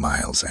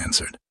 Miles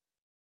answered.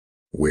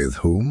 "With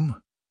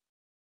whom?"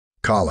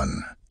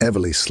 Colin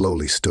Evely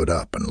slowly stood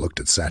up and looked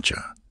at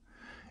Satya.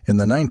 In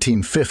the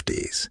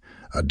 1950s,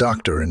 a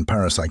doctor in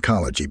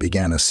parapsychology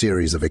began a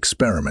series of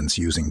experiments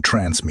using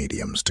trance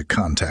mediums to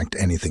contact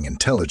anything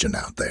intelligent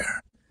out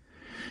there.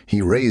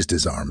 He raised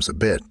his arms a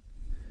bit,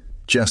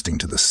 jesting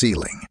to the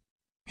ceiling.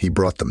 He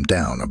brought them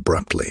down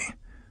abruptly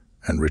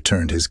and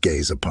returned his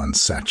gaze upon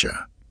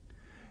Satya.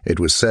 It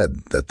was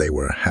said that they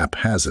were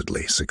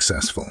haphazardly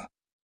successful.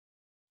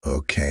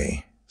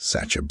 "Okay,"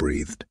 Satya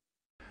breathed.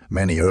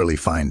 Many early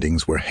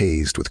findings were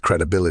hazed with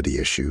credibility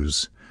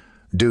issues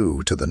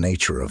due to the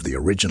nature of the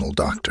original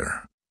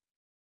doctor.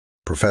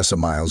 Professor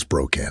Miles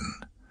broke in.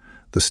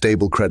 The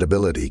stable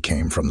credibility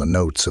came from the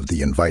notes of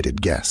the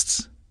invited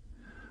guests.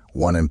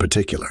 One in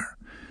particular.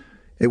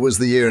 It was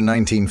the year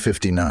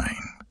 1959.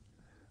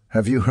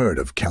 "Have you heard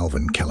of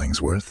Calvin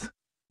Kellingsworth?"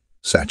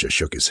 Satya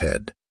shook his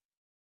head.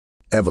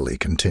 Evely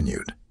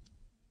continued.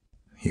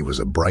 "He was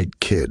a bright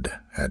kid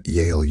at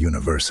Yale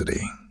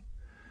University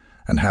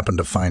and happened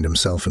to find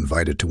himself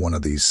invited to one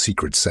of these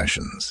secret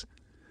sessions.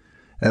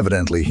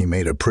 Evidently, he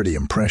made a pretty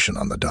impression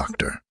on the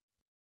doctor."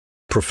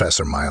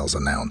 Professor Miles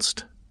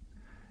announced.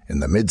 In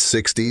the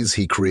mid-60s,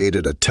 he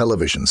created a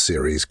television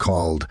series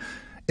called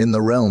In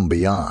the realm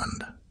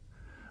beyond,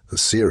 the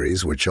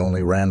series, which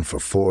only ran for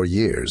 4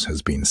 years,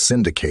 has been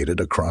syndicated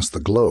across the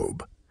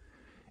globe.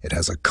 It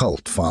has a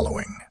cult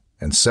following,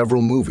 and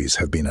several movies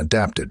have been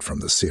adapted from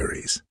the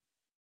series.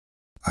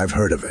 I've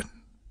heard of it,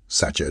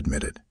 Satya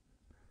admitted.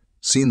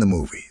 Seen the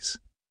movies.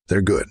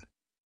 They're good.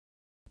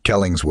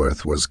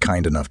 Kellingsworth was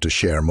kind enough to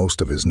share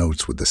most of his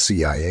notes with the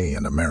CIA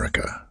in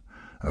America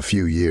a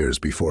few years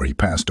before he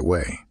passed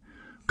away,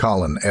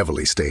 Colin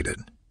Everly stated.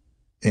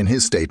 In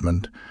his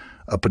statement,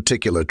 a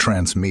particular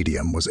trance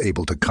medium was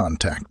able to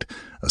contact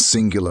a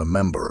singular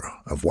member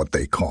of what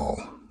they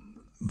call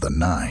the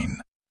Nine.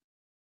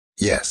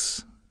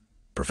 Yes,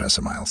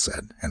 Professor Miles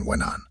said, and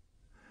went on.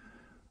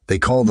 They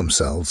call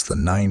themselves the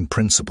 9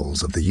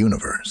 principles of the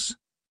universe.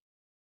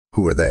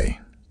 Who are they?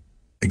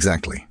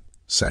 Exactly,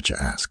 Satya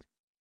asked.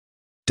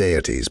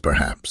 Deities,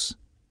 perhaps.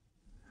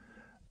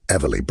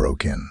 Everly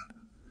broke in.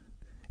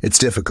 It's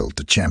difficult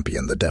to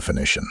champion the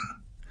definition.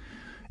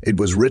 It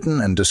was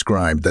written and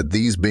described that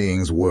these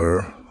beings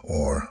were,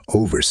 or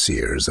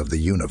overseers of the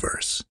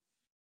universe.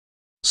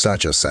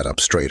 Satya sat up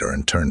straighter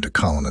and turned to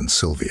Colin and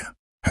Sylvia.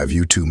 Have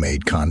you two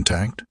made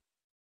contact?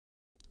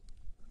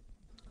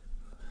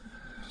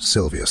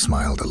 Sylvia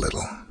smiled a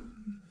little.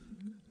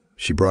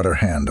 She brought her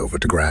hand over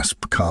to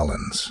grasp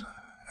Colin's,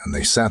 and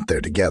they sat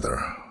there together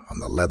on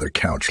the leather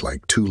couch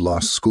like 2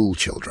 lost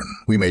schoolchildren.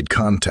 We made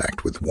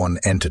contact with one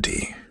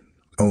entity,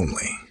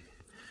 only.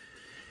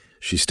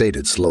 She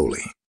stated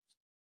slowly.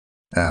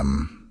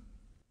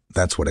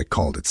 That's what it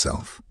called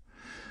itself.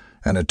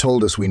 And it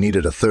told us we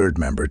needed a 3rd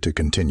member to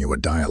continue a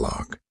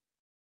dialogue.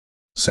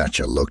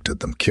 Satya looked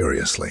at them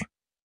curiously.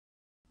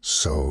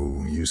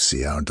 So you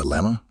see our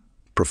dilemma?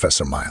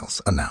 Professor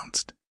Miles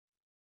announced.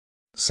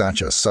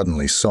 Satya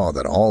suddenly saw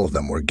that all of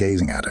them were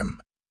gazing at him.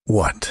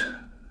 What?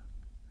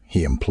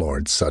 He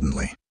implored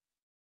suddenly.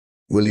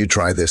 Will you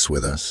try this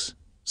with us?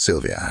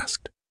 Sylvia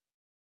asked.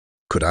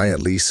 Could I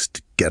at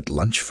least get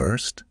lunch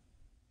first?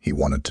 He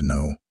wanted to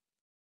know.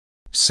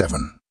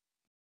 7.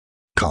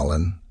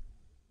 Colin,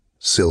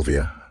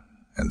 Sylvia,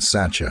 and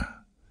Satya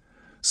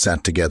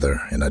sat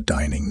together in a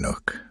dining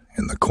nook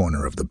in the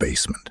corner of the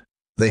basement.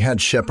 They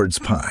had shepherd's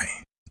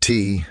pie,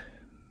 tea,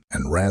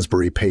 and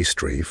raspberry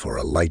pastry for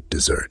a light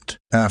dessert.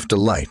 After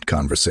light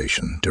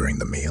conversation during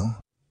the meal,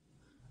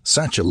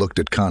 Satya looked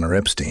at Connor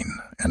Epstein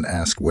and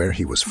asked where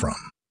he was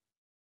from.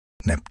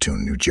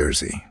 Neptune, New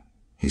Jersey,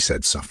 he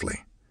said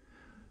softly.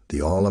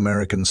 The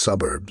all-American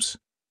suburbs.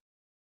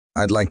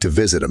 I'd like to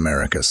visit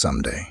America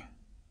someday,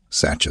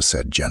 Satya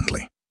said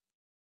gently.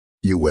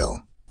 You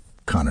will,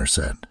 Connor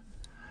said,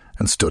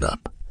 and stood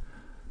up.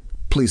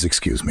 Please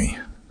excuse me.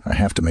 I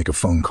have to make a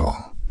phone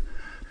call.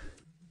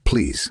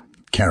 Please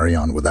carry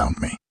on without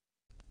me.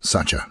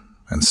 Satya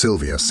and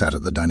Sylvia sat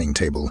at the dining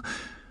table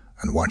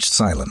and watched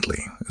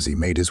silently as he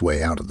made his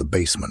way out of the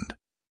basement.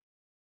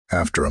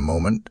 After a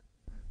moment,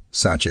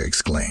 Satya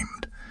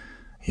exclaimed,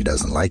 He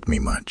doesn't like me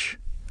much.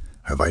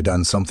 Have I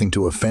done something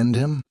to offend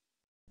him?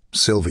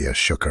 Sylvia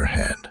shook her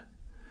head.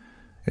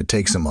 It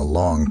takes him a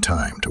long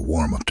time to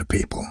warm up to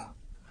people.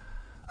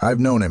 I've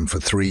known him for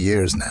 3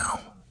 years now.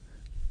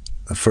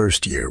 The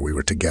first year we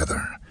were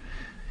together,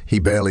 he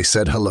barely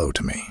said hello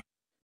to me.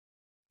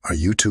 Are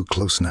you two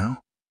close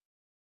now?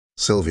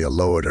 Sylvia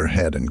lowered her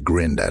head and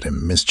grinned at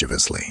him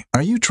mischievously.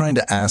 Are you trying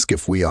to ask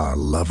if we are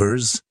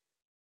lovers?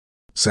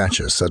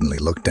 Satya suddenly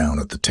looked down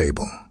at the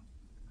table,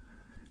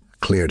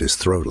 cleared his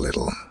throat a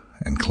little,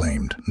 and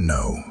claimed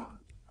no.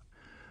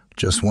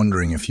 Just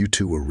wondering if you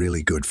two were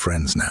really good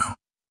friends now.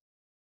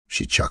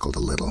 She chuckled a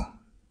little.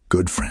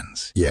 Good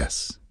friends,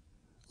 yes.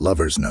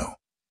 Lovers, no.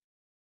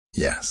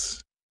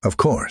 Yes, of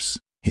course.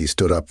 He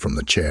stood up from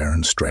the chair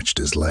and stretched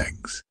his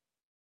legs.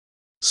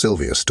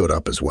 Sylvia stood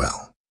up as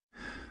well.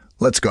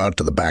 Let's go out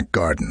to the back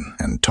garden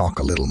and talk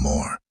a little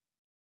more.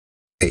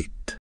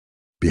 8.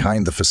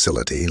 Behind the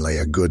facility lay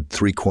a good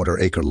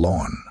 3/4-acre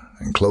lawn,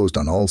 enclosed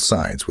on all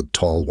sides with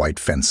tall white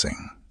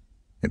fencing.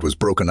 It was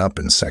broken up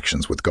in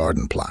sections with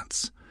garden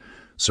plots,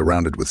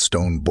 surrounded with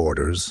stone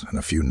borders and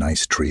a few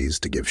nice trees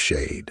to give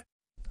shade.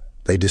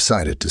 They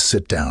decided to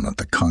sit down at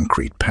the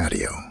concrete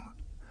patio,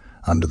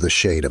 under the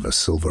shade of a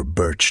silver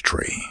birch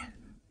tree.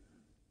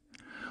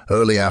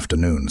 Early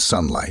afternoon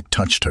sunlight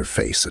touched her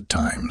face at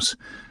times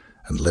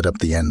and lit up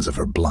the ends of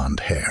her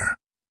blonde hair.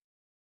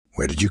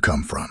 Where did you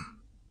come from?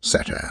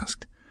 Satya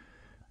asked.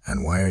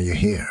 And why are you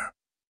here?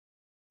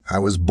 I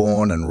was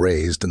born and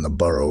raised in the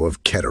borough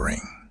of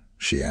Kettering,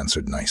 she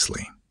answered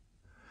nicely.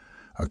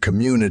 A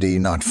community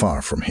not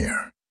far from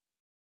here.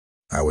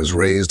 I was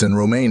raised in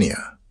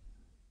Romania.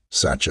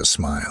 Satya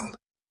smiled.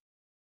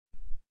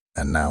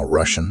 And now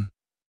Russian?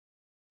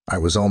 I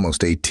was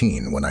almost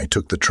 18 when I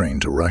took the train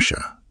to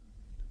Russia.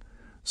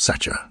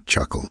 Satya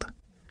chuckled.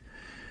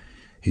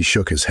 He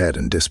shook his head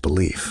in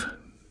disbelief.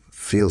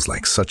 Feels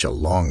like such a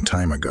long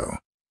time ago.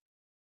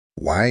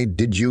 Why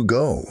did you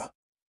go?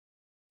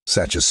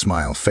 Satya's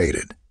smile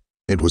faded.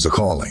 It was a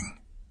calling.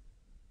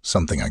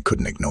 Something I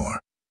couldn't ignore.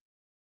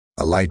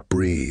 A light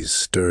breeze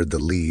stirred the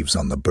leaves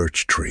on the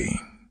birch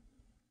tree.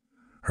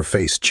 Her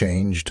face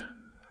changed,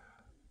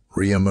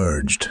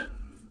 re-emerged,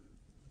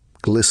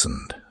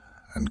 glistened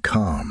and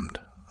calmed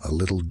a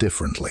little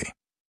differently.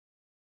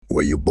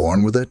 "Were you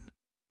born with it?"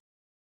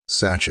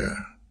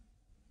 Satcha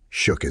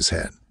shook his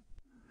head.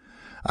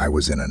 "I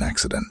was in an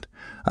accident.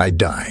 I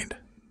died.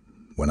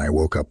 When I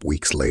woke up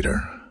weeks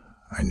later,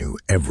 I knew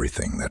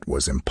everything that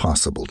was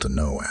impossible to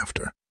know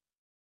after."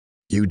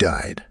 "You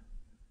died,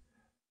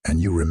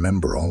 and you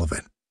remember all of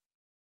it?"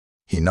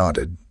 He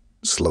nodded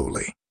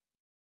slowly.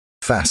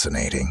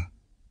 "Fascinating,"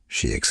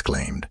 she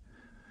exclaimed.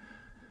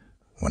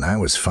 "When I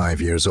was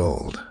 5 years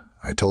old,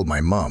 I told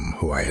my mom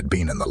who I had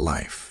been in the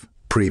life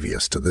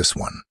previous to this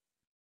one.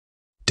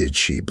 Did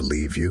she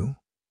believe you?"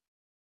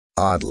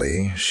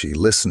 "Oddly, she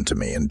listened to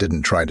me and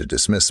didn't try to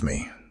dismiss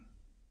me.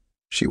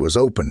 She was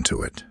open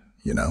to it,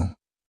 you know."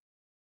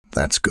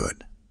 "That's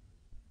good,"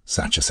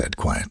 Satcha said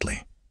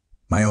quietly.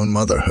 "My own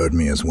mother heard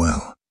me as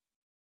well."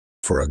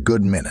 For a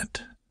good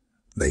minute,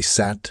 they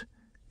sat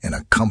in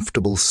a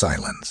comfortable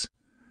silence.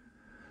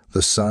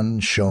 The sun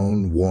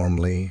shone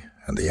warmly,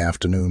 and the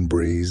afternoon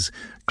breeze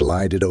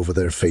glided over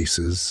their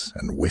faces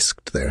and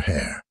whisked their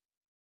hair.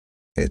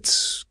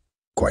 "It's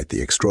quite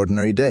the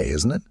extraordinary day,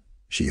 isn't it?"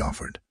 she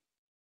offered.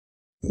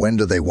 "When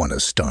do they want to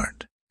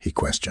start?" he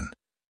questioned.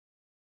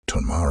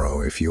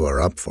 "Tomorrow, if you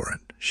are up for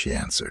it," she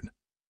answered.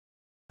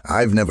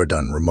 "I've never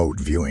done remote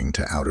viewing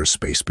to outer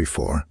space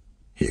before,"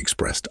 he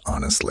expressed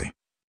honestly.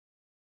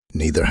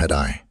 "Neither had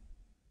I,"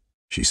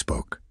 she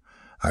spoke.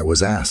 "I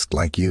was asked,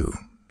 like you,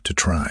 to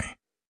try."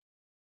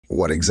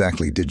 "What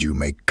exactly did you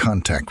make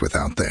contact with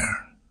out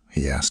there?"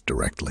 he asked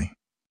directly.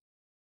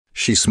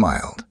 She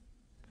smiled.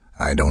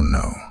 "I don't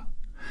know.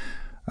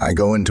 I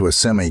go into a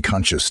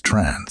semi-conscious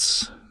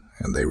trance,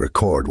 and they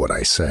record what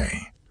I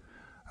say.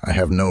 I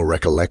have no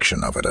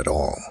recollection of it at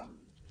all.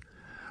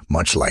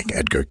 Much like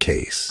Edgar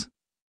Cayce."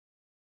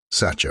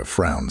 Satcha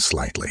frowned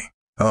slightly.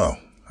 "Oh,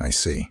 I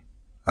see.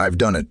 I've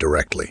done it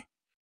directly."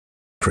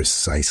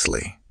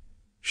 "Precisely,"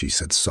 she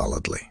said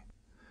solidly.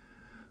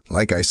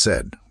 "Like I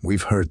said,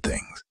 we've heard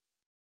things."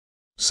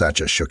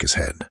 Satcha shook his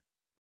head.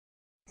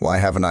 "Why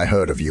haven't I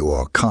heard of you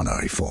or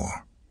Connor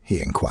before?"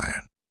 he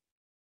inquired.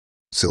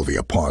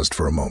 Sylvia paused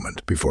for a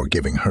moment before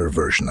giving her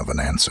version of an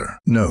answer.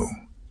 "No,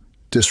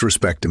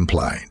 disrespect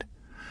implied.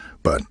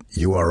 But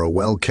you are a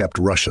well-kept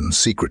Russian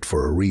secret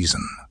for a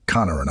reason.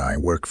 Connor and I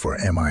work for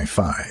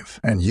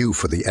MI5, and you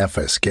for the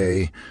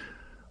FSK.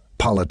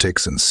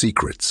 Politics and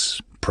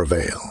secrets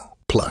prevail.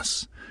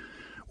 Plus,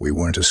 we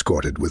weren't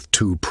escorted with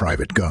 2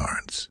 private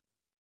guards."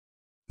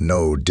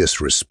 "No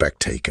disrespect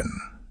taken,"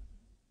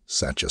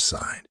 Satcha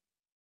sighed.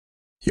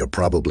 "You're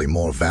probably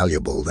more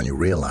valuable than you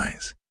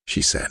realize,"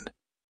 she said.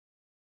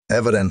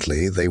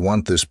 "Evidently, they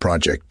want this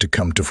project to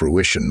come to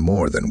fruition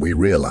more than we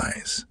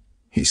realize,"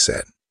 he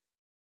said.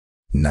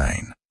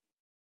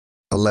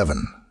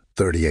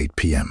 11:38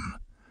 p.m.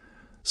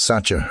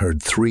 Satcha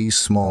heard 3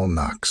 small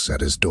knocks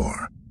at his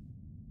door.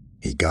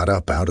 He got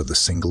up out of the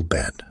single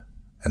bed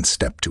and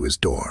stepped to his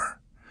door.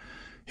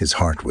 His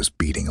heart was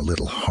beating a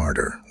little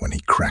harder when he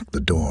cracked the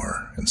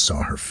door and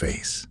saw her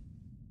face.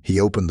 He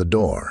opened the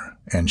door,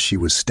 and she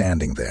was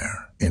standing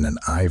there in an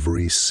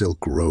ivory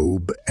silk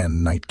robe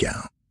and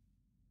nightgown.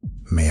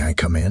 "May I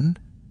come in?"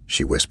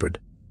 she whispered.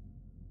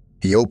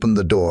 He opened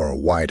the door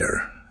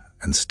wider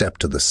and stepped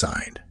to the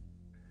side.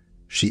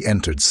 She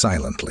entered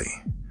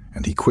silently,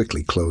 and he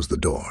quickly closed the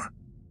door.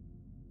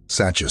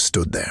 Satcha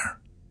stood there.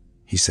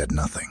 He said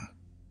nothing.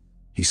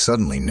 He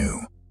suddenly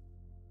knew.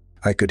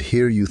 "I could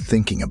hear you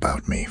thinking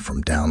about me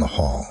from down the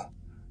hall,"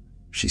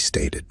 she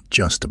stated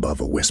just above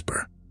a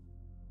whisper.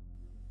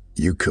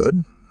 "You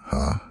could,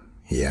 huh?"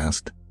 he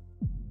asked.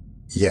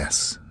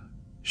 "Yes,"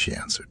 she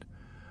answered.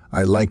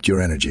 "I liked your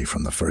energy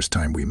from the first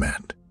time we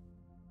met."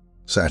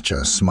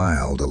 Satcha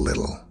smiled a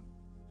little.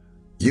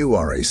 "You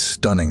are a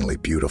stunningly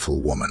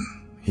beautiful woman,"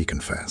 he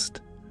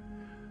confessed.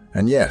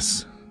 "And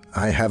yes,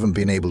 I haven't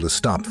been able to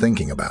stop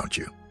thinking about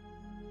you."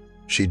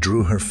 She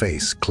drew her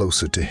face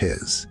closer to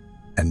his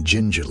and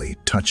gingerly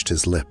touched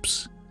his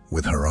lips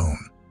with her own.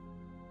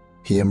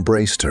 He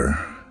embraced her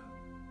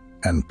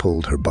and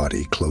pulled her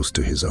body close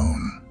to his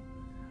own,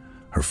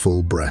 her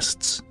full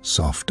breasts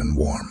soft and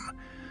warm.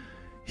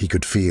 He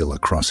could feel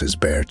across his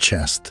bare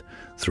chest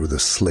through the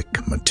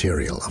slick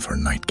material of her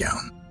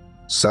nightgown.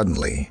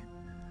 Suddenly,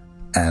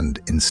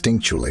 and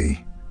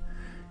instinctually,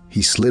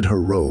 he slid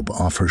her robe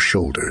off her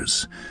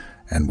shoulders,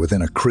 and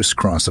within a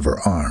crisscross of her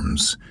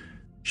arms,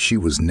 she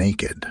was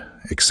naked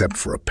except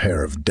for a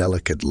pair of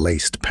delicate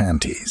laced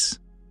panties.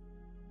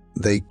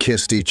 They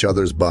kissed each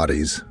other's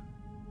bodies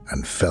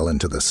and fell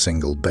into the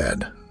single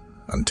bed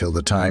until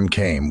the time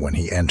came when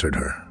he entered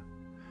her.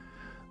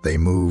 They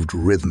moved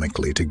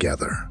rhythmically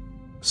together,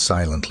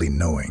 silently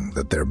knowing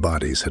that their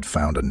bodies had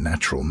found a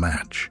natural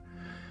match,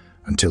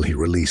 until he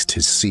released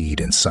his seed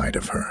inside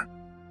of her.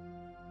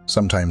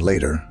 Sometime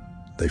later,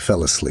 they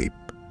fell asleep,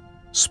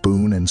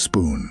 spoon in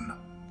spoon,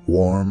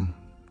 warm,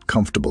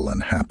 comfortable,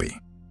 and happy.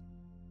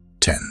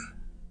 10.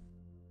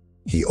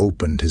 He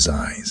opened his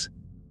eyes.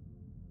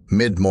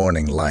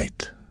 Mid-morning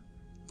light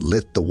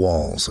lit the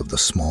walls of the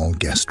small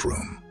guest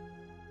room.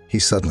 He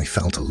suddenly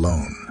felt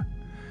alone,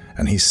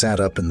 and he sat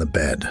up in the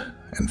bed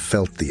and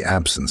felt the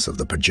absence of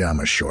the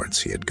pajama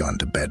shorts he had gone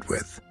to bed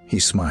with. He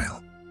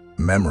smiled.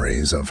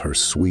 Memories of her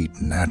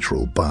sweet,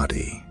 natural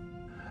body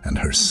and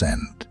her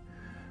scent,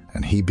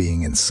 and he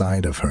being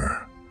inside of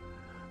her,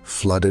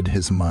 flooded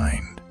his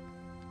mind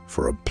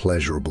for a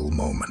pleasurable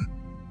moment.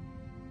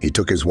 He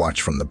took his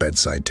watch from the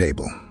bedside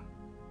table.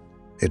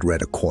 It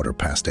read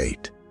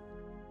 8:15.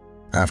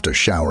 After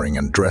showering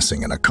and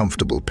dressing in a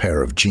comfortable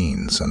pair of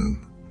jeans and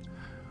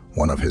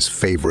one of his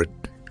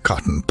favorite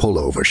cotton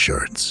pullover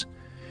shirts,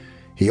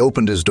 he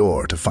opened his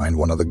door to find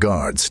one of the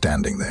guards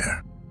standing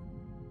there.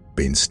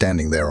 "Been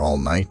standing there all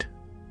night?"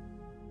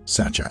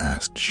 Satya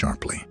asked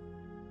sharply.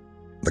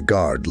 The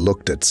guard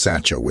looked at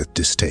Satya with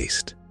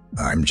distaste.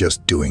 "I'm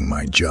just doing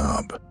my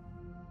job."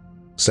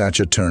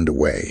 Satya turned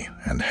away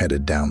and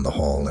headed down the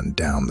hall and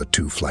down the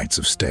 2 flights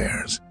of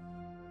stairs.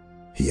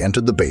 He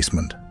entered the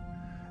basement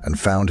and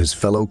found his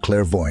fellow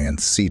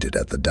clairvoyants seated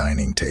at the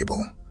dining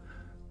table.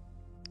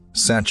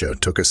 Satya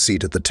took a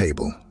seat at the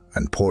table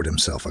and poured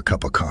himself a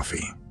cup of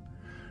coffee.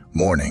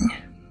 "Morning,"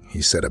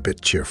 he said a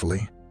bit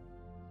cheerfully.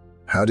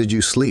 "How did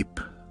you sleep?"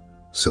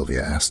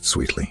 Sylvia asked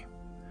sweetly.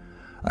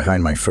 "I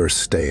find my first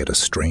stay at a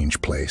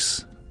strange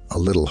place a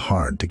little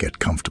hard to get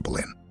comfortable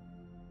in.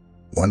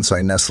 Once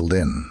I nestled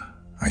in,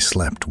 I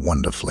slept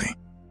wonderfully."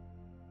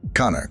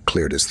 Connor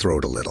cleared his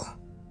throat a little.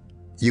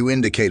 "You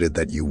indicated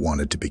that you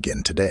wanted to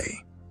begin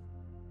today."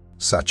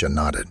 Satya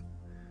nodded.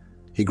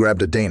 He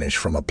grabbed a Danish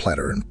from a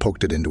platter and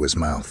poked it into his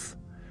mouth.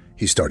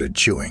 He started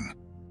chewing.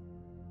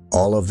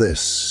 "All of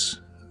this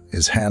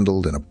is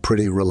handled in a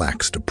pretty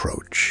relaxed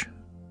approach,"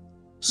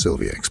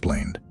 Sylvia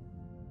explained.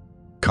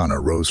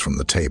 Connor rose from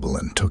the table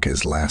and took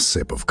his last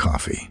sip of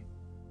coffee.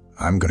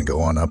 "I'm going to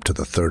go on up to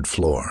the 3rd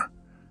floor,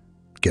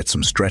 get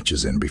some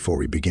stretches in before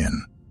we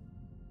begin."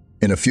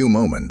 In a few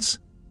moments,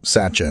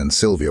 Satya and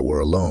Sylvia were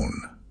alone,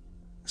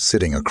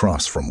 sitting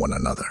across from one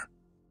another.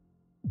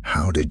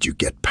 "How did you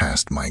get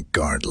past my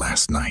guard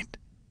last night?"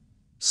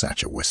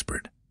 Satya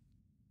whispered.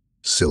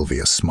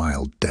 Sylvia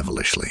smiled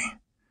devilishly.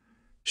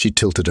 She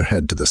tilted her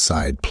head to the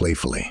side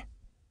playfully.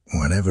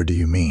 "Whatever do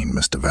you mean,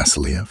 Mr.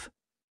 Vasiliev?"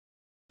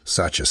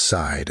 Satya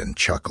sighed and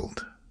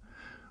chuckled,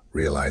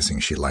 realizing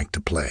she liked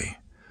to play.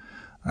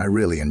 "I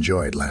really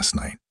enjoyed last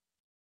night."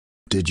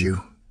 "Did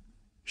you?"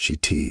 she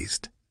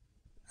teased,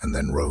 and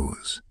then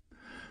rose.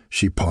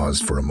 She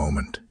paused for a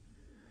moment,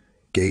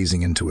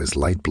 gazing into his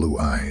light blue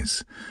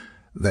eyes,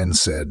 then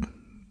said,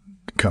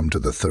 "Come to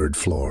the 3rd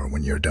floor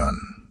when you're done.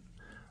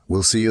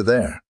 We'll see you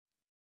there."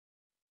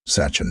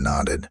 Satya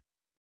nodded.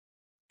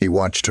 He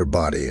watched her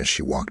body as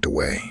she walked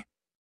away.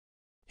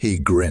 He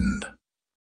grinned.